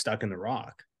essentially stuck in the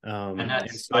rock. And And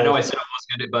I know so I said I was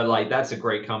going to, but like that's a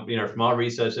great company. From our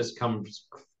research, this comes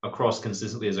across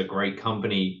consistently as a great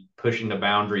company pushing the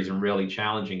boundaries and really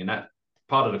challenging. And that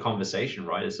part of the conversation,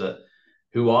 right, is that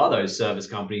who are those service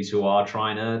companies who are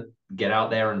trying to get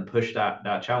out there and push that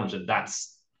challenge? And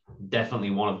that's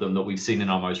definitely one of them that we've seen in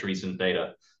our most recent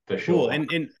data for cool. sure.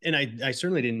 And I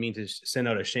certainly didn't mean to send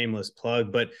out a shameless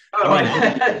plug, but Oh, I mean,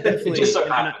 it just definitely. so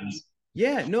And happens.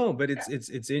 yeah, no, but it's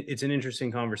an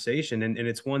interesting conversation, and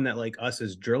it's one that, like, us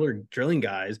as drilling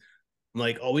guys,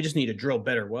 like, oh, we just need to drill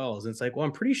better wells. And it's like, well,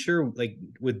 I'm pretty sure, like,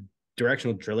 with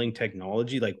directional drilling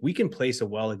technology, like, we can place a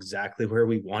well exactly where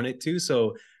we want it to.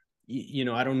 So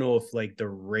I don't know if, like, the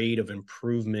rate of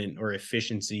improvement or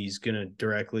efficiency is going to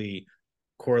directly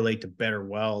correlate to better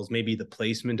wells, maybe the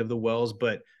placement of the wells.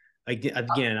 But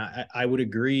again, I would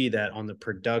agree that on the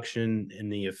production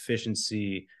and the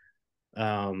efficiency,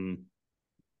 um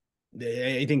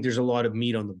I think there's a lot of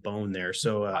meat on the bone there.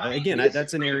 So again, This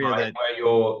that's an dream, area right, that.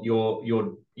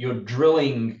 where you're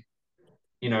drilling,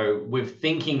 with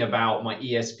thinking about my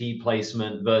ESP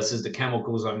placement versus the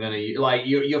chemicals I'm going to use. Like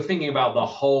you're thinking about the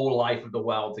whole life of the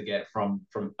well to get from.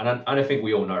 And I don't think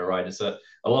we all know, right? It's a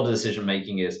lot of decision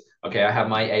making is okay. I have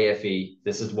my AFE.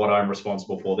 This is what I'm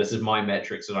responsible for. This is my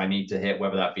metrics that I need to hit,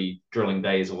 whether that be drilling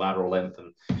days or lateral length,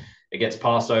 and it gets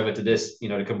passed over to this,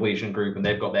 the completion group, and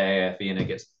they've got their AFE, and it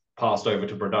gets passed over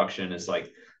to production. It's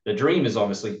like the dream is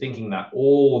obviously thinking that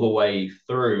all the way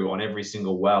through on every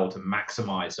single well to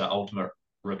maximize that ultimate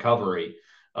recovery.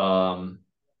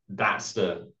 That's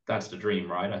the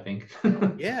dream, right? I think.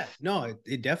 Yeah, no,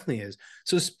 it definitely is.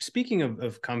 So speaking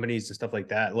of companies and stuff like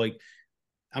that, like,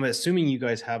 I'm assuming you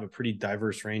guys have a pretty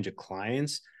diverse range of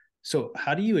clients. So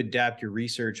how do you adapt your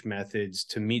research methods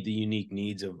to meet the unique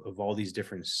needs of all these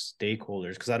different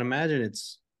stakeholders? Because I'd imagine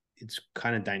it's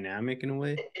kind of dynamic in a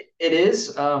way. It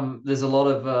is. There's a lot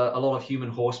of human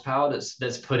horsepower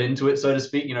that's put into it, so to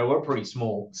speak. We're a pretty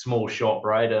small shop,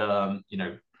 right?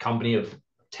 Company of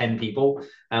 10 people,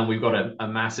 and we've got a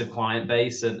massive client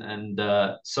base, and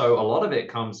so a lot of it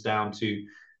comes down to,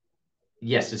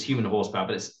 yes, it's human horsepower,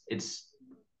 but it's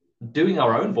doing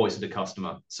our own voice of the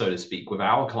customer, so to speak, with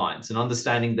our clients and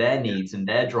understanding their Yeah. needs and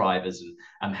their drivers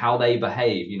and how they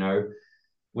behave.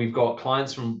 We've got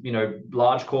clients from,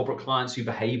 large corporate clients who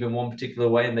behave in one particular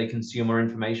way and they consume our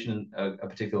information in a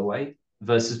particular way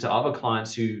versus to other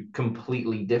clients who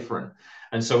completely different.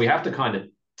 And so we have to kind of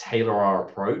tailor our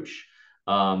approach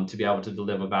to be able to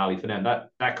deliver value for them.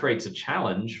 That creates a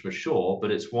challenge for sure, but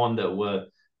it's one that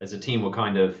as a team, we're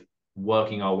kind of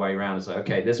working our way around. It's like,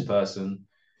 okay, this person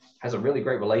has a really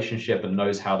great relationship and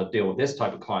knows how to deal with this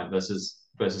type of client versus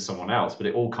someone else. But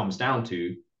it all comes down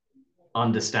to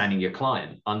understanding your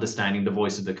client, understanding the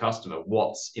voice of the customer,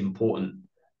 what's important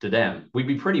to them. We'd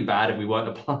be pretty bad if we weren't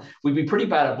applying. We'd be pretty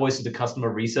bad at voice of the customer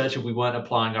research if we weren't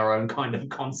applying our own kind of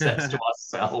concepts to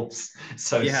ourselves,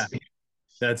 so to Yeah, speak.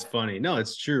 that's funny. No,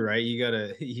 it's true, right? You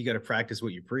gotta practice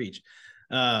what you preach.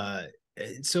 Uh,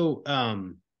 so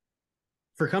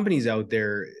for companies out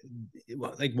there,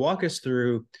 like, walk us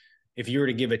through, if you were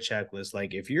to give a checklist,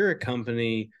 like, if you're a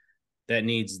company that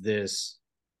needs this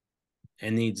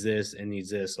and needs this and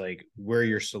needs this, like, we're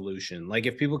your solution. Like,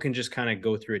 if people can just kind of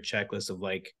go through a checklist of,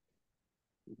 like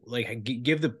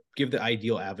give the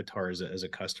ideal avatar as a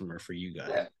customer for you guys.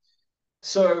 Yeah.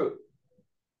 So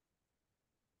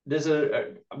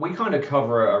we kind of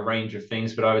cover a range of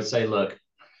things, but I would say, look,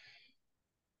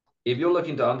 if you're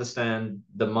looking to understand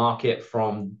the market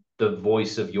from the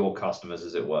voice of your customers,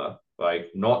 as it were. Like,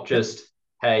 not just,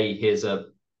 hey, here's a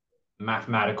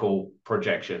mathematical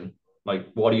projection. Like,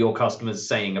 what are your customers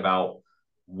saying about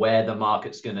where the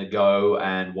market's going to go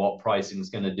and what pricing is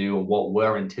going to do and what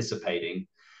we're anticipating?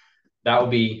 That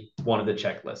would be one of the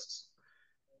checklists.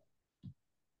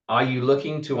 Are you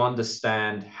looking to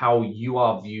understand how you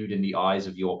are viewed in the eyes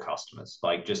of your customers?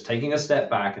 Like, just taking a step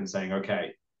back and saying,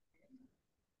 okay,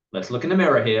 let's look in the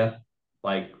mirror here.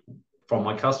 Like, from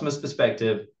my customer's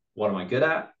perspective, what am I good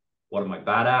at? What am I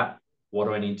bad at? What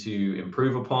do I need to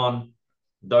improve upon?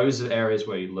 Those are areas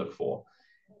where you look for.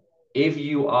 If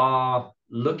you are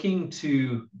looking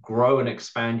to grow and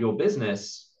expand your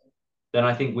business, then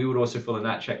I think we would also fill in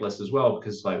that checklist as well,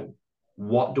 because like,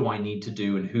 what do I need to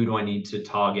do and who do I need to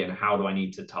target and how do I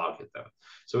need to target them?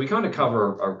 So we kind of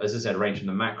cover, as I said, range from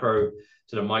the macro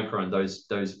to the micro and those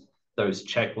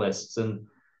checklists. And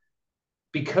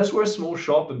because we're a small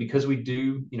shop and because we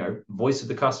do, voice of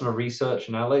the customer research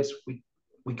and analytics,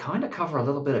 we kind of cover a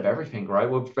little bit of everything, right?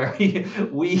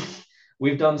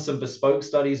 We've done some bespoke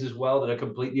studies as well that are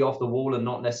completely off the wall and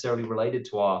not necessarily related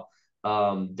to our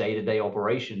day-to-day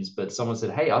operations. But someone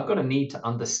said, hey, I've got a need to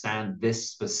understand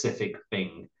this specific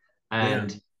thing.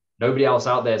 And nobody else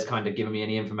out there is kind of giving me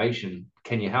any information.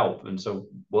 Can you help? And so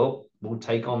we'll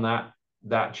take on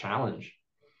that challenge.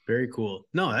 Very cool.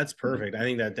 No, that's perfect. I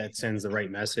think that sends the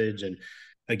right message. And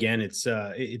again, it's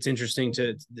interesting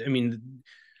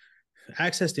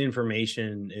access to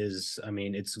information is,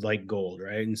 it's like gold,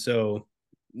 right? And so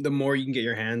the more you can get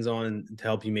your hands on to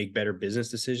help you make better business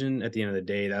decision, at the end of the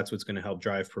day, that's what's going to help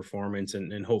drive performance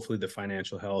and hopefully the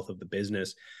financial health of the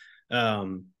business.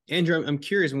 Andrew, I'm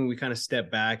curious, when we kind of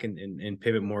step back and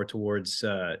pivot more towards,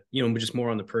 just more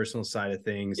on the personal side of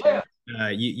things. Yeah.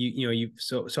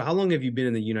 So how long have you been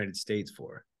in the United States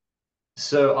for?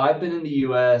 So I've been in the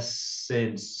US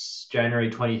since January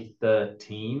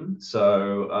 2013.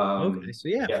 So okay, so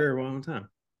for a long time.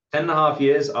 10 and a half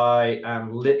years. I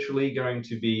am literally going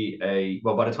to be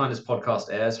by the time this podcast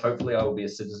airs, hopefully I will be a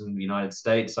citizen of the United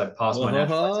States. I've passed my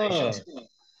naturalization.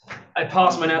 I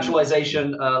passed my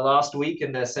naturalization last week,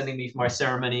 and they're sending me for my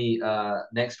ceremony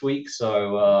next week.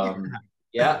 So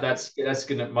that's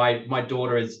gonna. My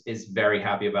daughter is very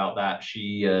happy about that.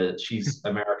 She's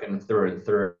American through and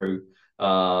through.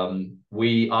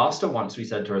 We asked her once. We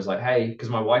said to her, "Is like, hey," because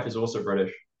my wife is also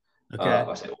British. Okay.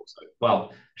 I say also.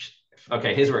 Well,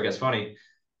 okay. Here's where it gets funny.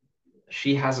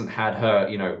 She hasn't had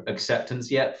her,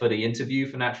 acceptance yet for the interview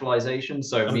for naturalization.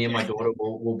 So me and my daughter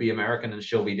will be American, and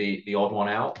she'll be the odd one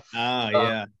out. Oh,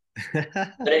 yeah.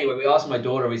 But anyway, we asked my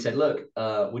daughter. We said, "Look,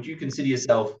 would you consider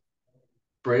yourself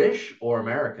British or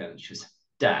American?" She said,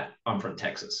 "Dad, I'm from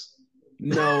Texas."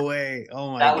 No way!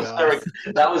 Oh my God.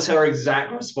 That was her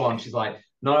exact response. She's like,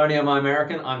 "Not only am I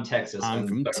American, I'm Texas. I'm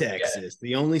from Texas,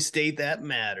 the only state that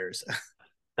matters."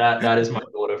 That is my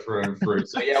daughter through and through.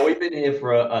 So yeah, we've been here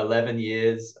for 11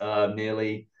 years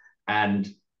nearly, and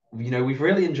we've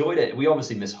really enjoyed it. We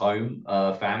obviously miss home,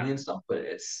 family and stuff, but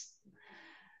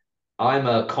I'm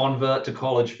a convert to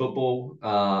college football,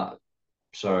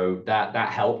 so that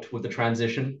helped with the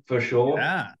transition for sure.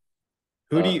 Yeah.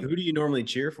 Who do you normally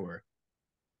cheer for?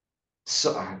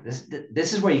 So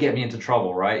this is where you get me into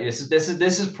trouble, right? This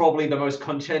is probably the most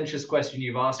contentious question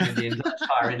you've asked me in the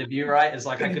entire interview, right? It's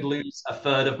like I could lose a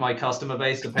third of my customer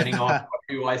base depending on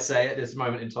who I say at this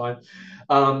moment in time.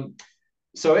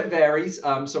 So it varies.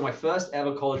 So my first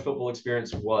ever college football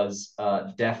experience was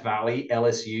Death Valley,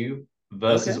 LSU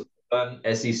versus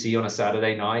SEC on a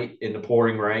Saturday night in the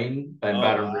pouring rain in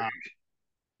Baton Rouge.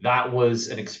 That was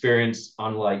an experience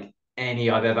unlike any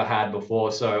I've ever had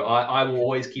before. So I will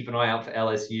always keep an eye out for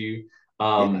LSU.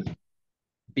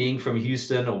 Being from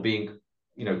Houston or being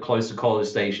close to College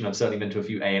Station, I've certainly been to a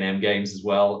few A&M games as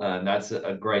well, and that's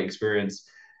a great experience.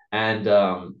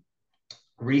 And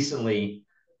recently,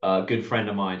 a good friend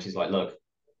of mine, she's like, "Look,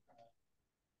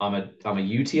 I'm a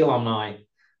UT alumni.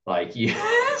 Like,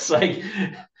 it's like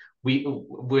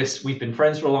we've been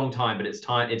friends for a long time, but it's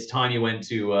time you went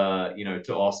to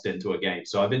to Austin to a game."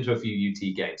 So I've been to a few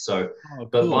UT games. So,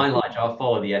 but by and large, I'll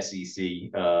follow the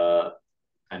SEC.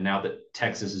 And now that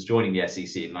Texas is joining the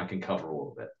SEC, and I can cover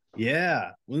all of it.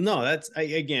 Yeah. Well, no,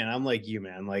 again, I'm like you,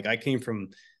 man. Like I came from,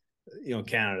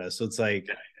 Canada. So it's like,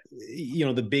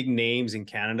 the big names in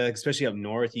Canada, especially up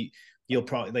north, you'll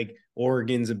probably like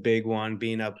Oregon's a big one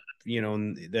being up,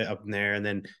 up there. And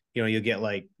then, you'll get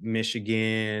like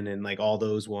Michigan and like all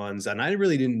those ones. And I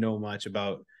really didn't know much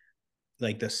about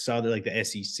like the Southern, like the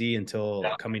SEC until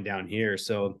coming down here.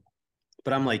 So,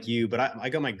 but I'm like you, but I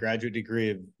got my graduate degree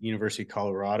at University of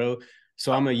Colorado.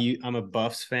 So I'm a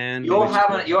Buffs fan. You're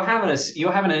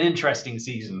having an interesting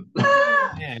season.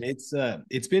 Man,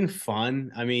 it's been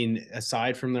fun. I mean,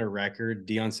 aside from their record,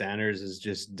 Deion Sanders has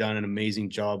just done an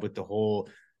amazing job with the whole,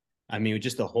 I mean,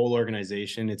 just the whole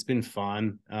organization. It's been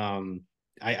fun.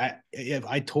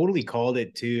 I totally called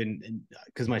it too, and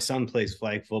because my son plays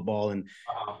flag football, and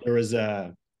there was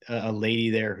a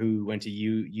lady there who went to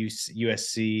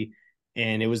USC,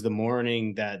 and it was the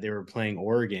morning that they were playing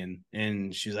Oregon,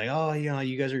 and she was like, "Oh, yeah,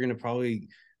 you guys are gonna probably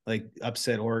like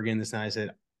upset Oregon this night." I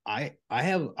said,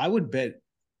 I would bet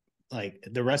like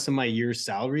the rest of my year's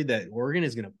salary that Oregon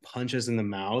is gonna punch us in the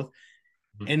mouth.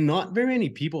 And not very many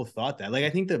people thought that. Like I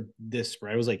think the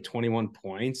spread was like 21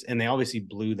 points, and they obviously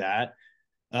blew that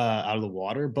out of the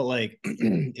water. But like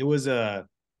it was again,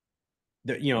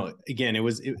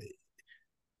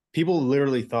 people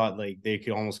literally thought like they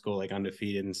could almost go like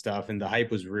undefeated and stuff, and the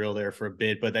hype was real there for a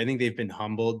bit. But I think they've been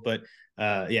humbled. But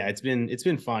yeah, it's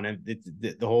been fun. And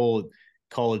the whole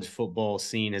college football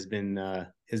scene has been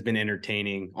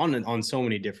entertaining on so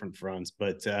many different fronts.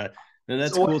 But no,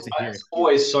 that's cool to hear. It's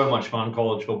always so much fun,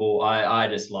 college football. I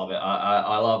just love it.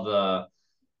 I love the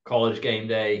college game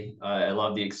day. I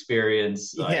love the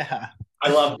experience. Yeah. I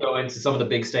love going to some of the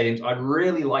big stadiums. I'd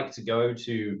really like to go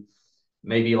to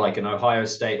maybe like an Ohio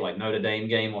State, like Notre Dame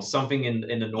game or something in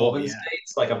the Oh northern yeah.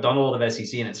 states. Like I've done a lot of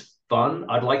SEC and it's fun.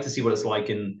 I'd like to see what it's like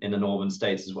in the northern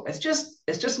states as well. It's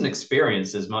just an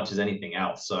experience as much as anything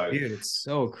else. So Dude, it's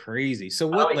so crazy. So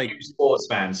I'm what a like huge sports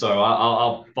fan, so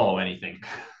I'll follow anything.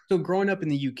 so growing up in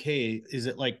the UK, is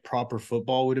it like proper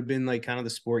football would have been like kind of the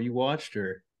sport you watched,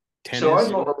 or So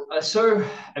tennis?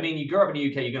 I mean, you grow up in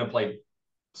the UK, you're going to play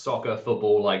soccer,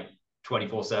 football, like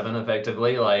 24/7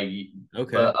 effectively. Like,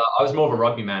 Okay. but I was more of a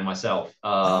rugby man myself.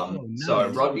 Oh, So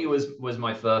nice. rugby was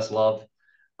my first love,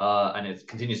 and it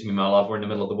continues to be my love. We're in the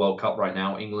middle of the World Cup right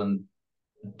now. England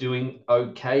doing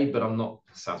okay, but I'm not.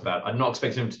 Sounds bad. I'm not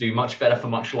expecting them to do much better for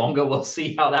much longer. We'll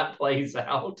see how that plays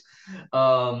out.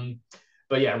 Um,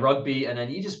 but yeah, rugby, and then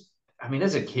you just. I mean,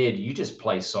 as a kid, you just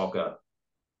play soccer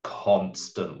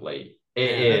constantly.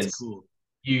 It Man, that's is cool.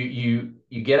 you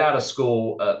get out of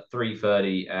school at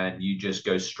 3:30 and you just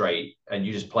go straight and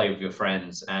you just play with your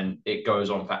friends and it goes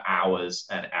on for hours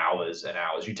and hours and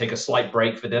hours. You take a slight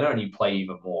break for dinner and you play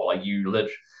even more. Like you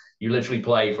literally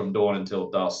play from dawn until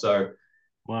dusk. So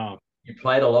Wow. you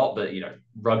played a lot, but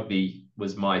rugby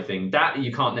was my thing. That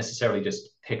you can't necessarily just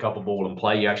pick up a ball and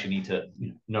play. You actually need to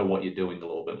know what you're doing a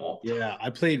little bit more. Yeah, I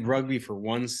played rugby for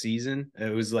one season.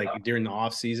 It was like during the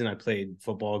off season, I played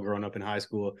football growing up in high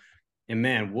school. And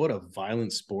man, what a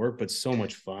violent sport, but so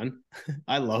much fun.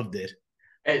 I loved it.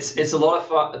 It's a lot of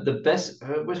fun. The best.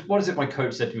 What is it? My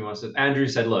coach said to me once. Andrew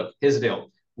said, "Look, here's the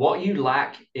deal. What you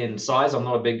lack in size, I'm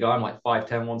not a big guy. I'm like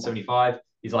 5'10", 175.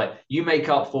 He's like, you make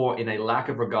up for in a lack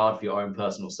of regard for your own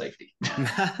personal safety.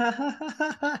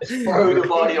 Just throw the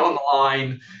body Right. on the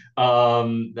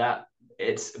line. That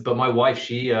it's. But my wife,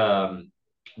 she when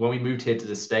we moved here to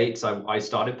the States, I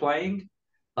started playing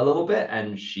a little bit,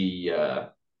 and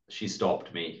she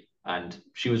stopped me, and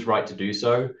she was right to do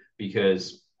so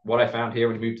because what I found here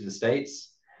when you move to the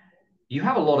States, you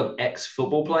have a lot of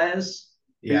ex-football players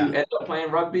who Yeah. end up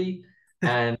playing rugby,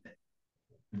 and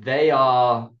they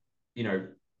are, you know,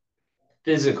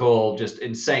 physical, just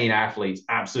insane athletes,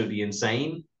 absolutely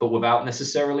insane, but without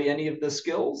necessarily any of the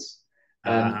skills.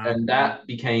 Uh-huh. And that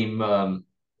became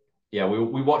yeah,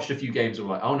 we watched a few games and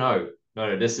we're like, oh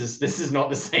no, this is not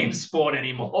the same sport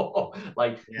anymore.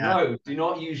 Like, Yeah. no, do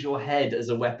not use your head as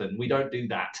a weapon. We don't do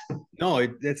that. No,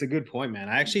 that's a good point, man.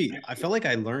 I felt like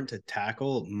I learned to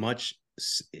tackle much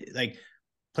like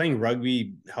playing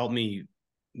rugby helped me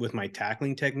with my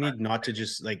tackling technique, not to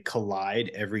just like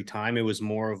collide every time. It was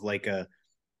more of like a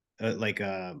I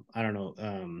don't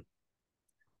know,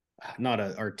 not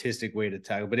an artistic way to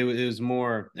tackle, but it was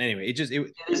more anyway. It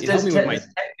helped me with my There's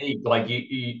technique. Like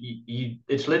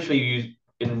it's literally you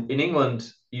in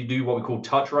England. You do what we call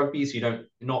touch rugby, so you don't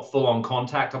not full on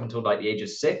contact up until like the age of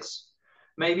 6,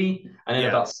 maybe, and then yeah.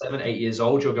 about 7, 8 years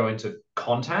old, you'll go into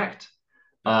contact,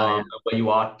 Yeah. where you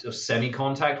are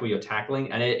semi-contact, where you're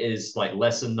tackling, and it is like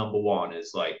lesson number one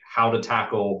is like how to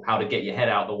tackle, how to get your head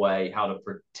out of the way, how to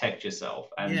protect yourself,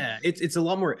 and Yeah, it's a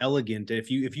lot more elegant. If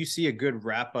you see a good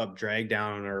wrap up drag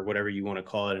down or whatever you want to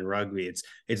call it in rugby,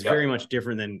 it's very yep. much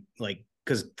different than like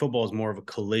because football is more of a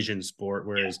collision sport,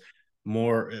 whereas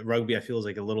more rugby I feel is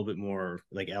like a little bit more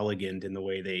like elegant in the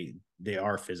way they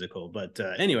are physical. But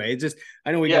anyway, it's just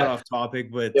I know we got Yeah, off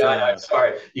topic, but yeah, I know.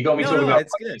 Sorry, you got me no, talking no, about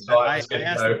it's rugby, good. so I'm I just I gonna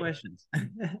asked the go. questions.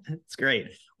 It's great.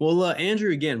 Well,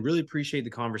 Andrew, again, really appreciate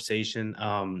the conversation.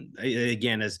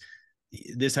 Again, as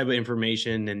this type of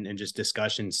information and just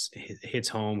discussions hits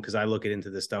home because I look into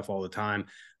this stuff all the time.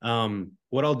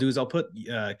 What I'll do is I'll put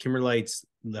Kimberlite's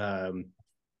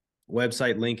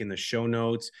website link in the show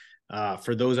notes.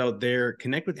 For those out there,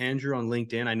 connect with Andrew on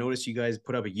LinkedIn. I noticed you guys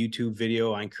put up a YouTube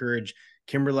video. I encourage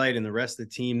Kimberlite and the rest of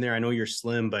the team there. I know you're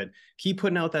slim, but keep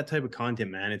putting out that type of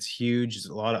content, man. It's huge. There's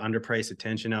a lot of underpriced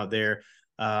attention out there.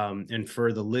 And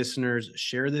for the listeners,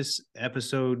 share this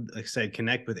episode. Like I said,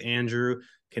 connect with Andrew,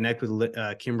 connect with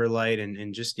Kimberlite,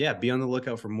 and just, yeah, be on the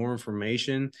lookout for more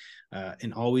information.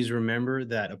 And always remember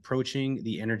that approaching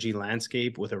the energy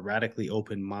landscape with a radically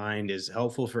open mind is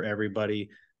helpful for everybody.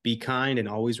 Be kind, and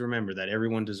always remember that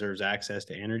everyone deserves access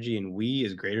to energy, and we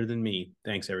is greater than me.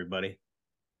 Thanks, everybody.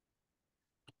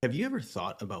 Have you ever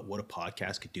thought about what a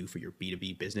podcast could do for your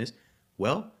B2B business?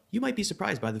 Well, you might be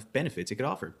surprised by the benefits it could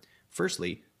offer.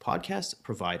 Firstly, podcasts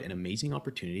provide an amazing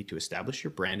opportunity to establish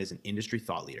your brand as an industry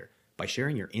thought leader. By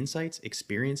sharing your insights,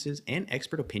 experiences, and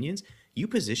expert opinions, you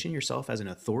position yourself as an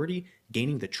authority,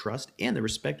 gaining the trust and the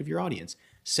respect of your audience.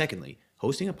 Secondly,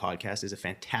 hosting a podcast is a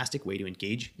fantastic way to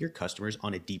engage your customers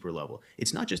on a deeper level.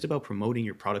 It's not just about promoting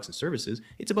your products and services,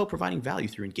 it's about providing value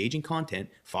through engaging content,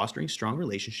 fostering strong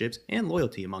relationships, and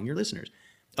loyalty among your listeners.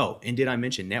 Oh, and did I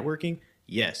mention networking?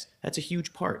 Yes, that's a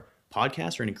huge part.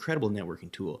 Podcasts are an incredible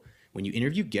networking tool. When you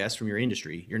interview guests from your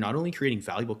industry, you're not only creating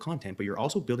valuable content, but you're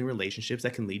also building relationships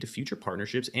that can lead to future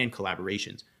partnerships and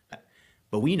collaborations.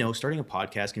 But we know starting a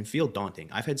podcast can feel daunting.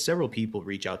 I've had several people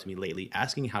reach out to me lately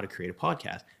asking how to create a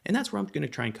podcast, and that's where I'm going to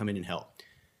try and come in and help.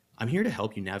 I'm here to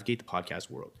help you navigate the podcast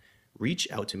world.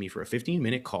 Reach out to me for a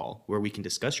 15-minute call where we can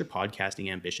discuss your podcasting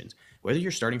ambitions. Whether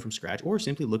you're starting from scratch or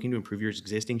simply looking to improve your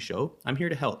existing show, I'm here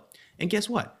to help. And guess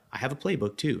what? I have a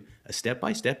playbook too, a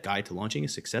step-by-step guide to launching a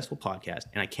successful podcast,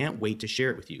 and I can't wait to share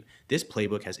it with you. This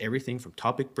playbook has everything from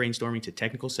topic brainstorming to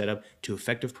technical setup to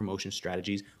effective promotion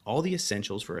strategies, all the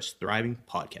essentials for a thriving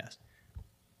podcast.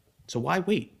 So why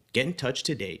wait? Get in touch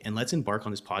today and let's embark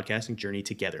on this podcasting journey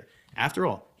together. After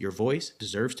all, your voice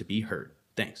deserves to be heard.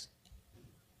 Thanks.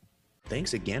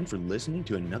 Thanks again for listening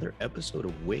to another episode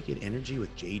of Wicked Energy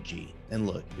with JG. And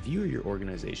look, if you or your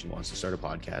organization wants to start a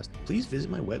podcast, please visit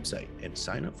my website and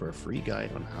sign up for a free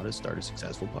guide on how to start a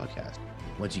successful podcast.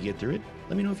 Once you get through it,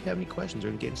 let me know if you have any questions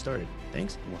or getting started.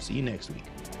 Thanks, and we'll see you next week.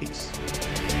 Peace.